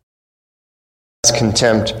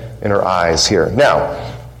 Contempt in her eyes here. Now,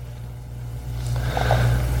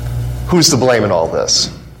 who's to blame in all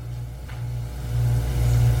this?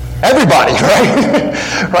 Everybody,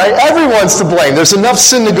 right? Right? Everyone's to blame. There's enough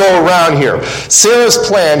sin to go around here. Sarah's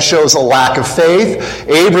plan shows a lack of faith.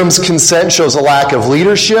 Abram's consent shows a lack of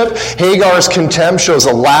leadership. Hagar's contempt shows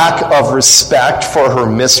a lack of respect for her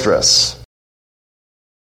mistress.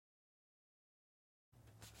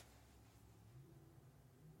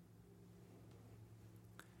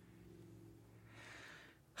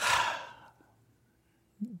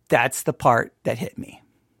 That's the part that hit me.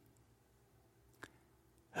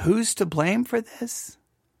 Who's to blame for this?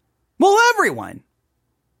 Well, everyone.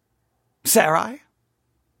 Sarai,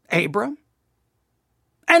 Abram,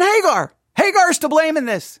 and Hagar. Hagar's to blame in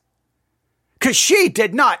this. Because she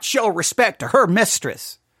did not show respect to her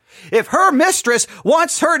mistress. If her mistress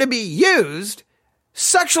wants her to be used,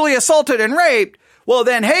 sexually assaulted and raped, well,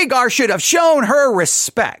 then Hagar should have shown her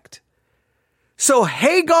respect. So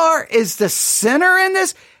Hagar is the sinner in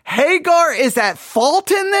this? Hagar is at fault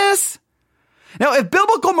in this? Now, if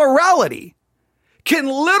biblical morality can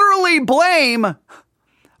literally blame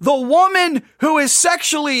the woman who is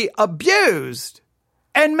sexually abused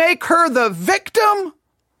and make her the victim,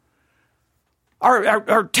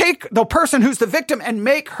 or take the person who's the victim and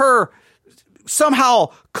make her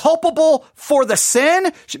somehow culpable for the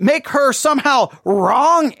sin, make her somehow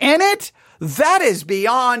wrong in it, that is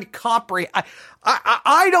beyond comprehension.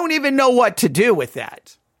 I don't even know what to do with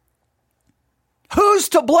that. Who's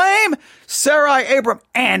to blame? Sarai, Abram,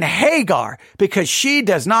 and Hagar, because she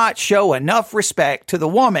does not show enough respect to the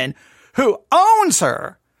woman who owns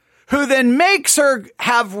her, who then makes her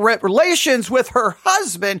have relations with her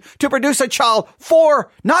husband to produce a child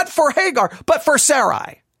not for Hagar, but for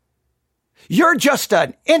Sarai. You're just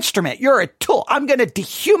an instrument. You're a tool. I'm going to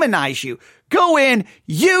dehumanize you. Go in,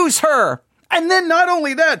 use her. And then not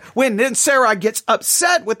only that, when then Sarah gets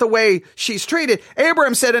upset with the way she's treated,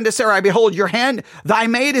 Abraham said unto Sarai, behold, thy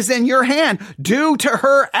maid is in your hand. Do to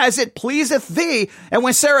her as it pleaseth thee. And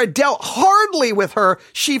when Sarah dealt hardly with her,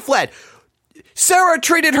 she fled. Sarah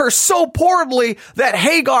treated her so poorly that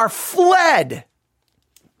Hagar fled.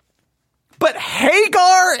 But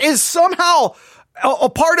Hagar is somehow a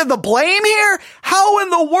part of the blame here? How in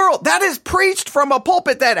the world? That is preached from a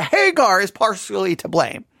pulpit that Hagar is partially to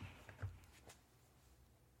blame.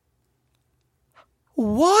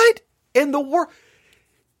 What in the world?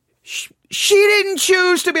 She didn't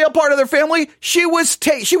choose to be a part of their family. She was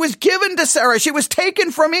given to Sarah. She was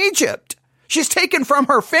taken from Egypt. She's taken from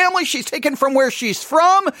her family. She's taken from where she's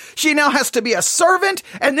from. She now has to be a servant.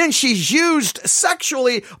 And then she's used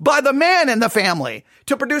sexually by the man in the family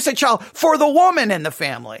to produce a child for the woman in the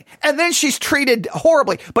family. And then she's treated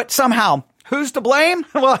horribly. But somehow, who's to blame?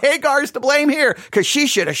 Well, Hagar's to blame here because she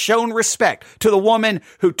should have shown respect to the woman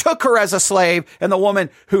who took her as a slave and the woman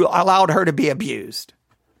who allowed her to be abused.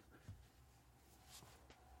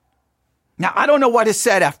 Now, I don't know what is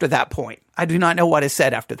said after that point. I do not know what is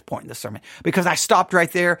said after the point in the sermon, because I stopped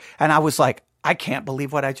right there and I was like, I can't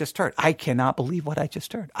believe what I just heard. I cannot believe what I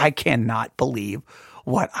just heard. I cannot believe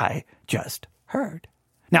what I just heard.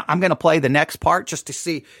 Now, I'm going to play the next part just to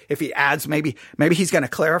see if he adds, maybe he's going to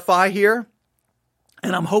clarify here.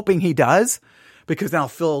 And I'm hoping he does, because then I'll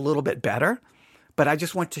feel a little bit better. But I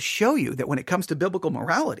just want to show you that when it comes to biblical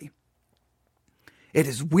morality, it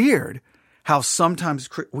is weird how sometimes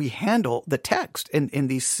we handle the text in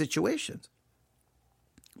these situations.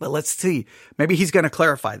 But let's see. Maybe he's going to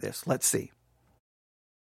clarify this. Let's see.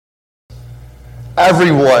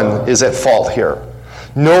 Everyone is at fault here.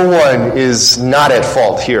 No one is not at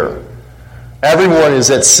fault here. Everyone is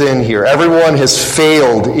at sin here. Everyone has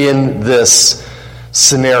failed in this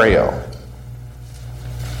scenario.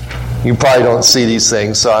 You probably don't see these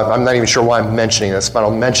things, so I'm not even sure why I'm mentioning this, but I'll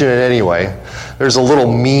mention it anyway. There's a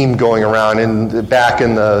little meme going around, and back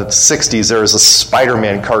in the 60s, there was a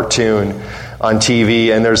Spider-Man cartoon on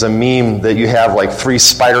TV, and there's a meme that you have like 3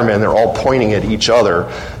 Spider-Men, they're all pointing at each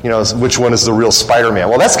other. You know, which one is the real Spider-Man?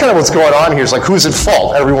 Well, that's kind of what's going on here. It's like, who's at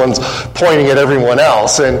fault? Everyone's pointing at everyone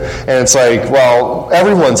else, and it's like, well,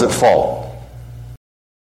 everyone's at fault.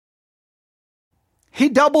 He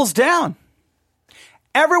doubles down.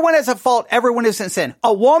 Everyone is at fault. Everyone is in sin.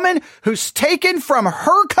 A woman who's taken from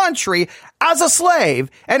her country as a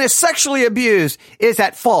slave and is sexually abused is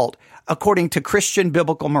at fault, according to Christian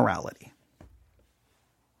biblical morality.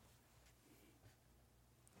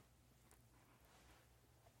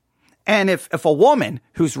 And if a woman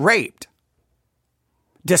who's raped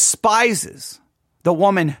despises the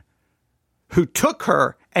woman who took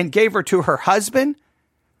her and gave her to her husband,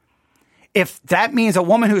 if that means a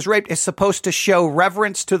woman who's raped is supposed to show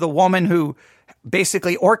reverence to the woman who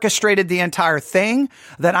basically orchestrated the entire thing,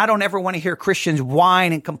 then I don't ever want to hear Christians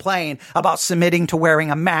whine and complain about submitting to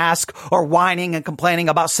wearing a mask, or whining and complaining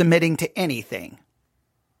about submitting to anything.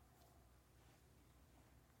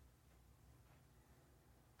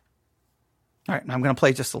 All right, I'm going to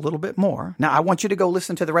play just a little bit more. Now, I want you to go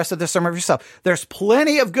listen to the rest of the sermon yourself. There's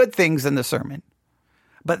plenty of good things in the sermon,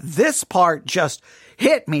 but this part just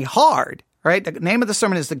hit me hard, right? The name of the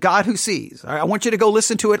sermon is The God Who Sees. All right, I want you to go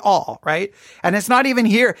listen to it all, right? And it's not even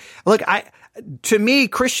here. Look, to me,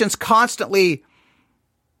 Christians constantly,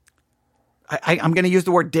 I'm going to use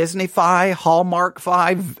the word Disney-fy,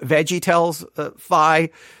 Hallmark-fy, VeggieTales-fy,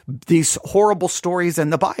 these horrible stories in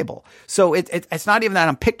the Bible. So it's not even that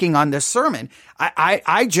I'm picking on this sermon.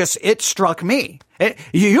 It struck me.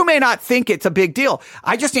 You may not think it's a big deal.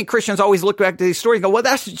 I just think Christians always look back to these stories and go, well,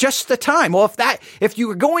 that's just the time. Well, if you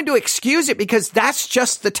were going to excuse it because that's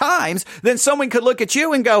just the times, then someone could look at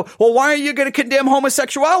you and go, well, why are you going to condemn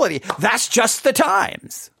homosexuality? That's just the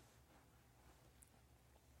times.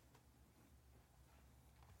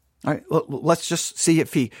 All right, let's just see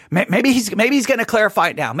if maybe he's going to clarify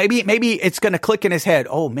it now. Maybe it's going to click in his head.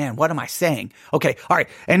 Oh man, what am I saying? Okay, all right,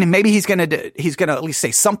 and then maybe he's going to at least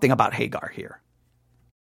say something about Hagar here.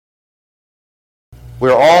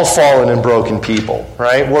 We're all fallen and broken people,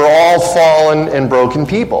 right? We're all fallen and broken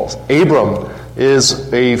people. Abram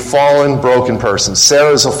is a fallen, broken person.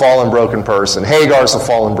 Sarah's a fallen, broken person. Hagar's a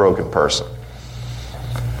fallen, broken person.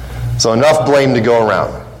 So enough blame to go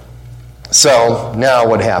around. So now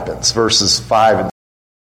what happens? Verses 5 and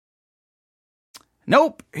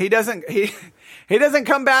Nope, he doesn't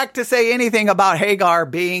come back to say anything about Hagar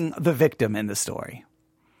being the victim in the story.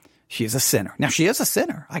 She's a sinner. Now, she is a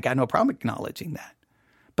sinner. I got no problem acknowledging that.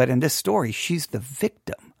 But in this story, she's the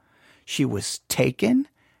victim. She was taken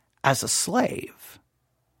as a slave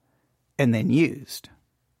and then used.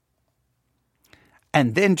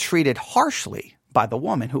 And then treated harshly by the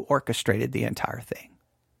woman who orchestrated the entire thing.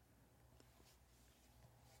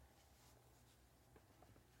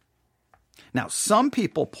 Now, some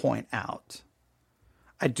people point out,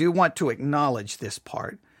 I do want to acknowledge this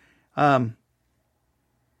part. I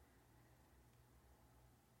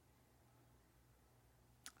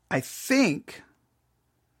think,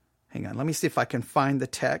 hang on, let me see if I can find the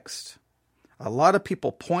text. A lot of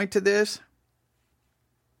people point to this.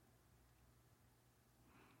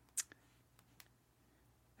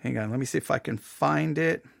 Hang on, let me see if I can find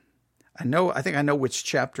it. I think I know which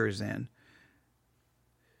chapter is in.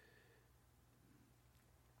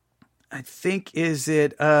 I think,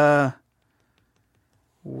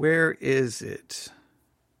 where is it?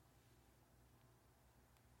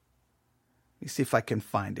 Let me see if I can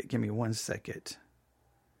find it. Give me 1 second.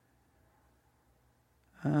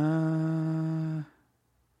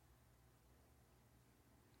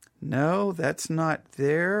 No, that's not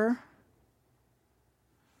there.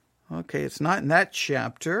 Okay, it's not in that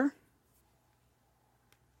chapter.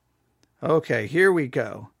 Okay, here we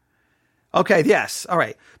go. Okay, yes. All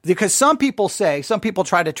right. Because some people try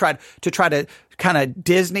to kind of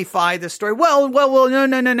Disneyfy this story. Well,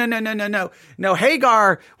 no. No,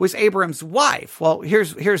 Hagar was Abram's wife. Well,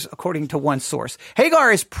 here's according to one source.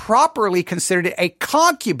 Hagar is properly considered a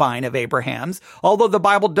concubine of Abraham's, although the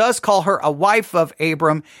Bible does call her a wife of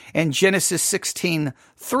Abram in Genesis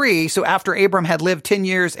 16:3. So after Abram had lived 10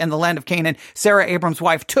 years in the land of Canaan, Sarah, Abram's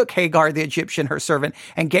wife, took Hagar, the Egyptian, her servant,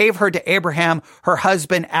 and gave her to Abraham, her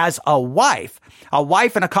husband, as a wife. A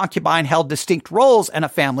wife and a concubine held distinct roles in a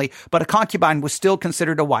family, but a concubine was still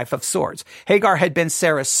considered a wife of sorts. Hagar had been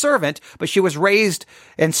Sarah's servant, but she was raised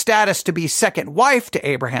in status to be second wife to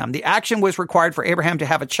Abraham. The action was required for Abraham to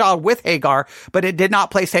have a child with Hagar, but it did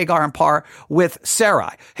not place Hagar on par with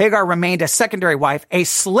Sarai. Hagar remained a secondary wife, a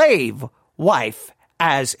slave wife,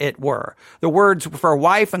 as it were. The words for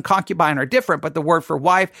wife and concubine are different, but the word for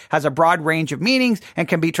wife has a broad range of meanings and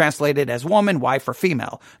can be translated as woman, wife, or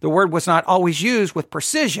female. The word was not always used with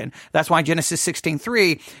precision. That's why in Genesis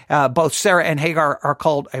 16:3, both Sarah and Hagar are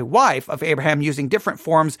called a wife of Abraham using different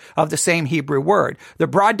forms of the same Hebrew word. The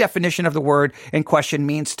broad definition of the word in question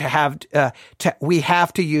means we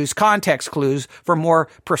have to use context clues for more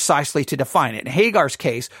precisely to define it. In Hagar's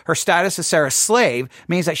case, her status as Sarah's slave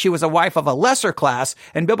means that she was a wife of a lesser class.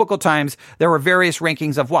 In biblical times, there were various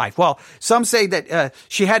rankings of wife. Well, some say that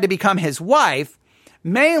she had to become his wife,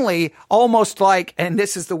 mainly almost like, and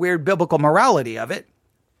this is the weird biblical morality of it,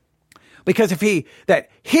 because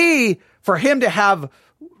for him to have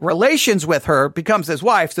relations with her becomes his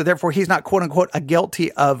wife, so therefore he's not quote unquote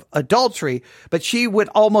guilty of adultery, but she would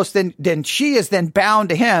almost then she is then bound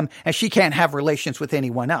to him and she can't have relations with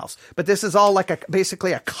anyone else. But this is all like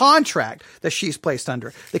basically a contract that she's placed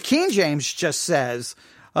under. The King James just says,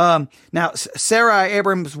 now Sarah,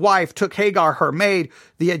 Abram's wife, took Hagar, her maid,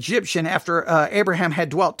 the Egyptian, after Abraham had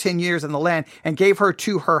dwelt 10 years in the land, and gave her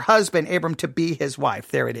to her husband Abram to be his wife.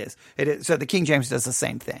 There it is. So the King James does the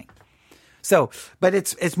same thing. So, but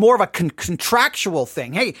it's more of a contractual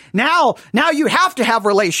thing. Hey, now you have to have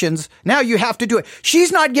relations. Now you have to do it.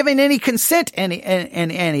 She's not giving any consent in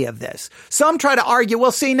any of this. Some try to argue,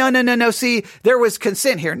 well, see, no. See, there was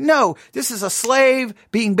consent here. No, this is a slave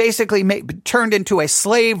being basically turned into a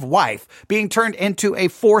slave wife, being turned into a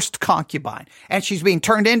forced concubine. And she's being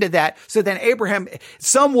turned into that. So then Abraham,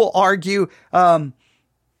 some will argue,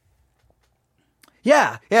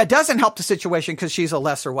 Yeah, it doesn't help the situation because she's a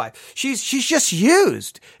lesser wife. She's just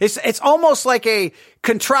used. It's almost like a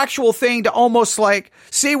contractual thing to almost like,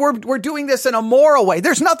 see, we're doing this in a moral way.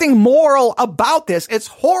 There's nothing moral about this. It's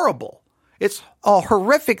horrible. It's a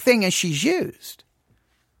horrific thing, and she's used.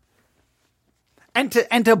 And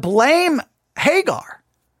to blame Hagar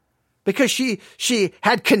because she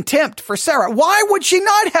had contempt for Sarah. Why would she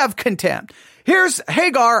not have contempt? Here's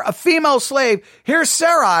Hagar, a female slave. Here's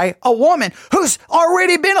Sarai, a woman who's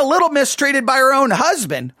already been a little mistreated by her own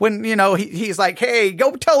husband when, he's like, hey,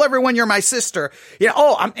 go tell everyone you're my sister.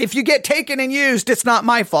 If you get taken and used, it's not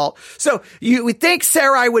my fault. So you would think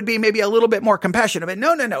Sarai would be maybe a little bit more compassionate, but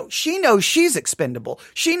no. She knows she's expendable.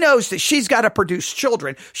 She knows that she's got to produce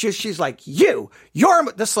children. She's like, you're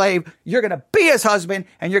the slave. You're going to be his husband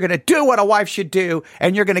and you're going to do what a wife should do.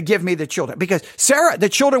 And you're going to give me the children because the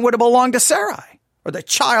children would have belonged to Sarai. Or the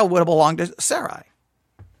child would have belonged to Sarai.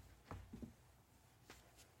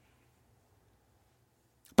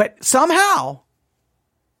 But somehow,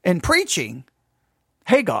 in preaching,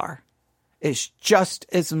 Hagar is just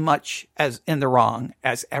as much as in the wrong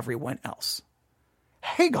as everyone else.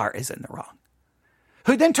 Hagar is in the wrong.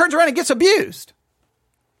 Who then turns around and gets abused.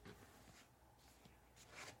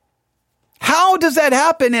 How does that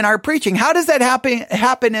happen in our preaching? How does that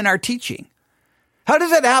happen in our teaching? How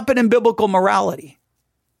does that happen in biblical morality?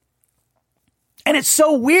 And it's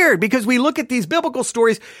so weird because we look at these biblical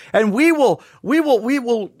stories and we will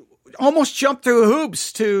almost jump through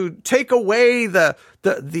hoops to take away the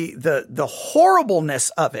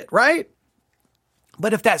horribleness of it, right?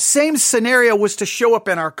 But if that same scenario was to show up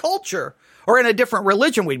in our culture or in a different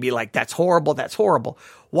religion, we'd be like, that's horrible. That's horrible.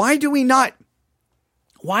 Why do we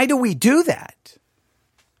do that?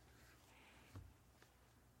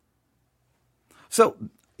 So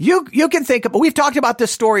you can think of, we've talked about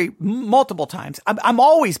this story multiple times. I'm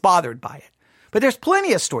always bothered by it, but there's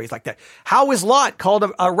plenty of stories like that. How is Lot called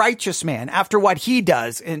a righteous man after what he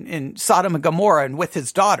does in Sodom and Gomorrah and with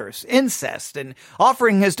his daughters, incest and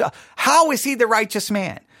offering his, how is he the righteous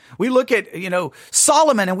man? We look at,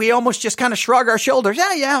 Solomon and we almost just kind of shrug our shoulders.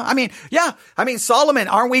 Yeah. I mean, Solomon,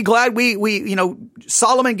 aren't we glad we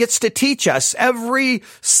Solomon gets to teach us every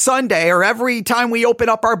Sunday or every time we open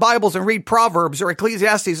up our Bibles and read Proverbs or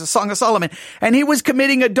Ecclesiastes, a Song of Solomon. And he was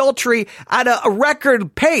committing adultery at a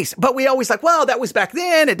record pace. But we always like, well, that was back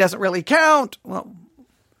then. It doesn't really count. Well,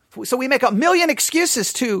 so we make a million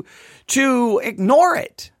excuses to ignore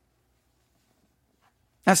it.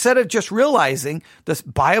 Instead of just realizing this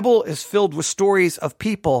Bible is filled with stories of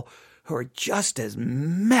people who are just as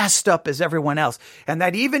messed up as everyone else. And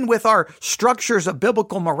that even with our structures of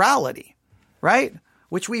biblical morality, right,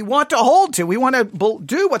 which we want to hold to, we want to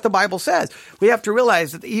do what the Bible says. We have to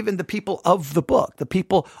realize that even the people of the book, the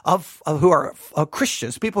people who are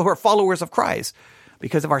Christians, people who are followers of Christ,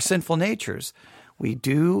 because of our sinful natures, we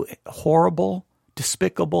do horrible,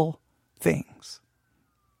 despicable things.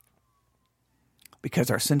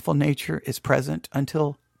 Because our sinful nature is present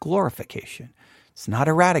until glorification. It's not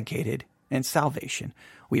eradicated in salvation.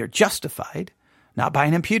 We are justified, not by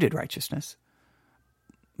an imputed righteousness,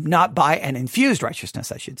 not by an infused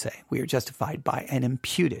righteousness, I should say. We are justified by an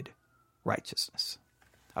imputed righteousness.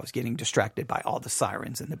 I was getting distracted by all the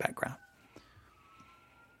sirens in the background.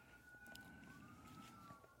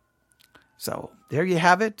 So there you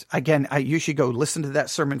have it. Again, you should go listen to that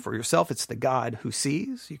sermon for yourself. It's The God Who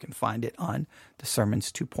Sees. You can find it on the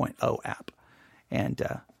Sermons 2.0 app. And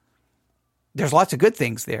there's lots of good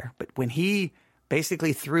things there. But when he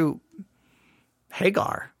basically threw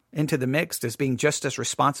Hagar into the mix as being just as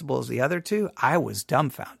responsible as the other two, I was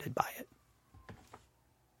dumbfounded by it.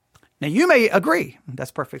 Now, you may agree.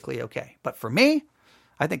 That's perfectly okay. But for me,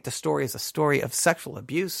 I think the story is a story of sexual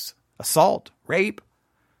abuse, assault, rape,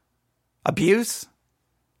 abuse,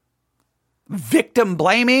 victim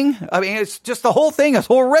blaming. I mean, it's just the whole thing is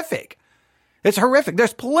horrific. It's horrific.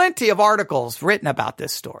 There's plenty of articles written about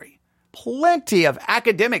this story. Plenty of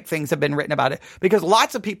academic things have been written about it because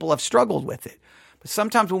lots of people have struggled with it. But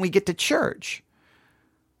sometimes when we get to church,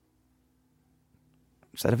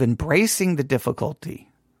 instead of embracing the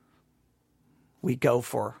difficulty, we go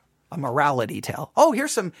for a morality tale. Oh,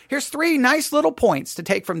 here's 3 nice little points to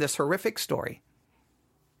take from this horrific story.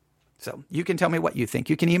 So you can tell me what you think.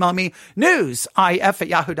 You can email me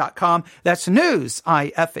newsif@yahoo.com. That's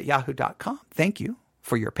newsif@yahoo.com. Thank you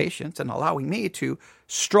for your patience and allowing me to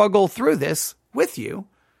struggle through this with you.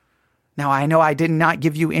 Now, I know I did not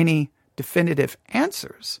give you any definitive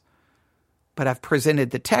answers, but I've presented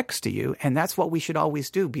the text to you, and that's what we should always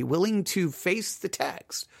do. Be willing to face the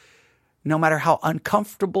text, no matter how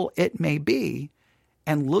uncomfortable it may be,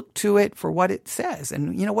 and look to it for what it says.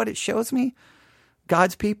 And you know what it shows me?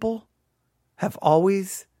 God's people have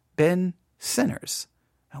always been sinners,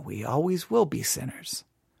 and we always will be sinners.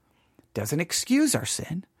 Doesn't excuse our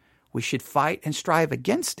sin. We should fight and strive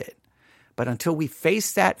against it. But until we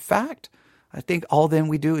face that fact, I think all then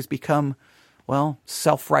we do is become,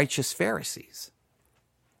 self-righteous Pharisees.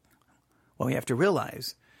 What we have to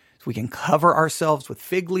realize is we can cover ourselves with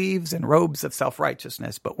fig leaves and robes of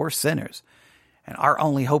self-righteousness, but we're sinners. And our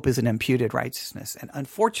only hope is an imputed righteousness. And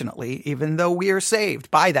unfortunately, even though we are saved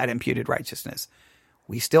by that imputed righteousness,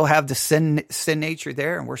 we still have the sin nature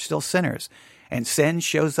there, and we're still sinners. And sin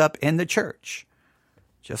shows up in the church,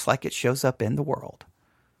 just like it shows up in the world.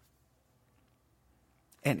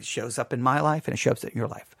 And it shows up in my life, and it shows up in your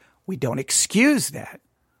life. We don't excuse that,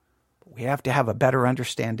 but we have to have a better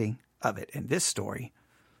understanding of it. In this story,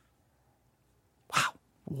 wow,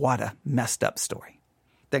 what a messed up story.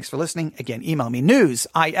 Thanks for listening. Again, email me,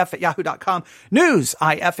 newsif@yahoo.com,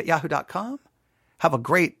 newsif@yahoo.com. Have a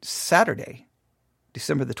great Saturday,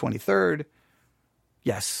 December the 23rd.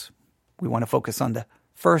 Yes, we want to focus on the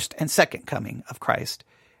first and second coming of Christ.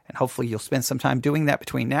 And hopefully you'll spend some time doing that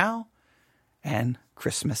between now and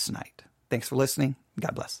Christmas night. Thanks for listening.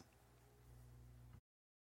 God bless.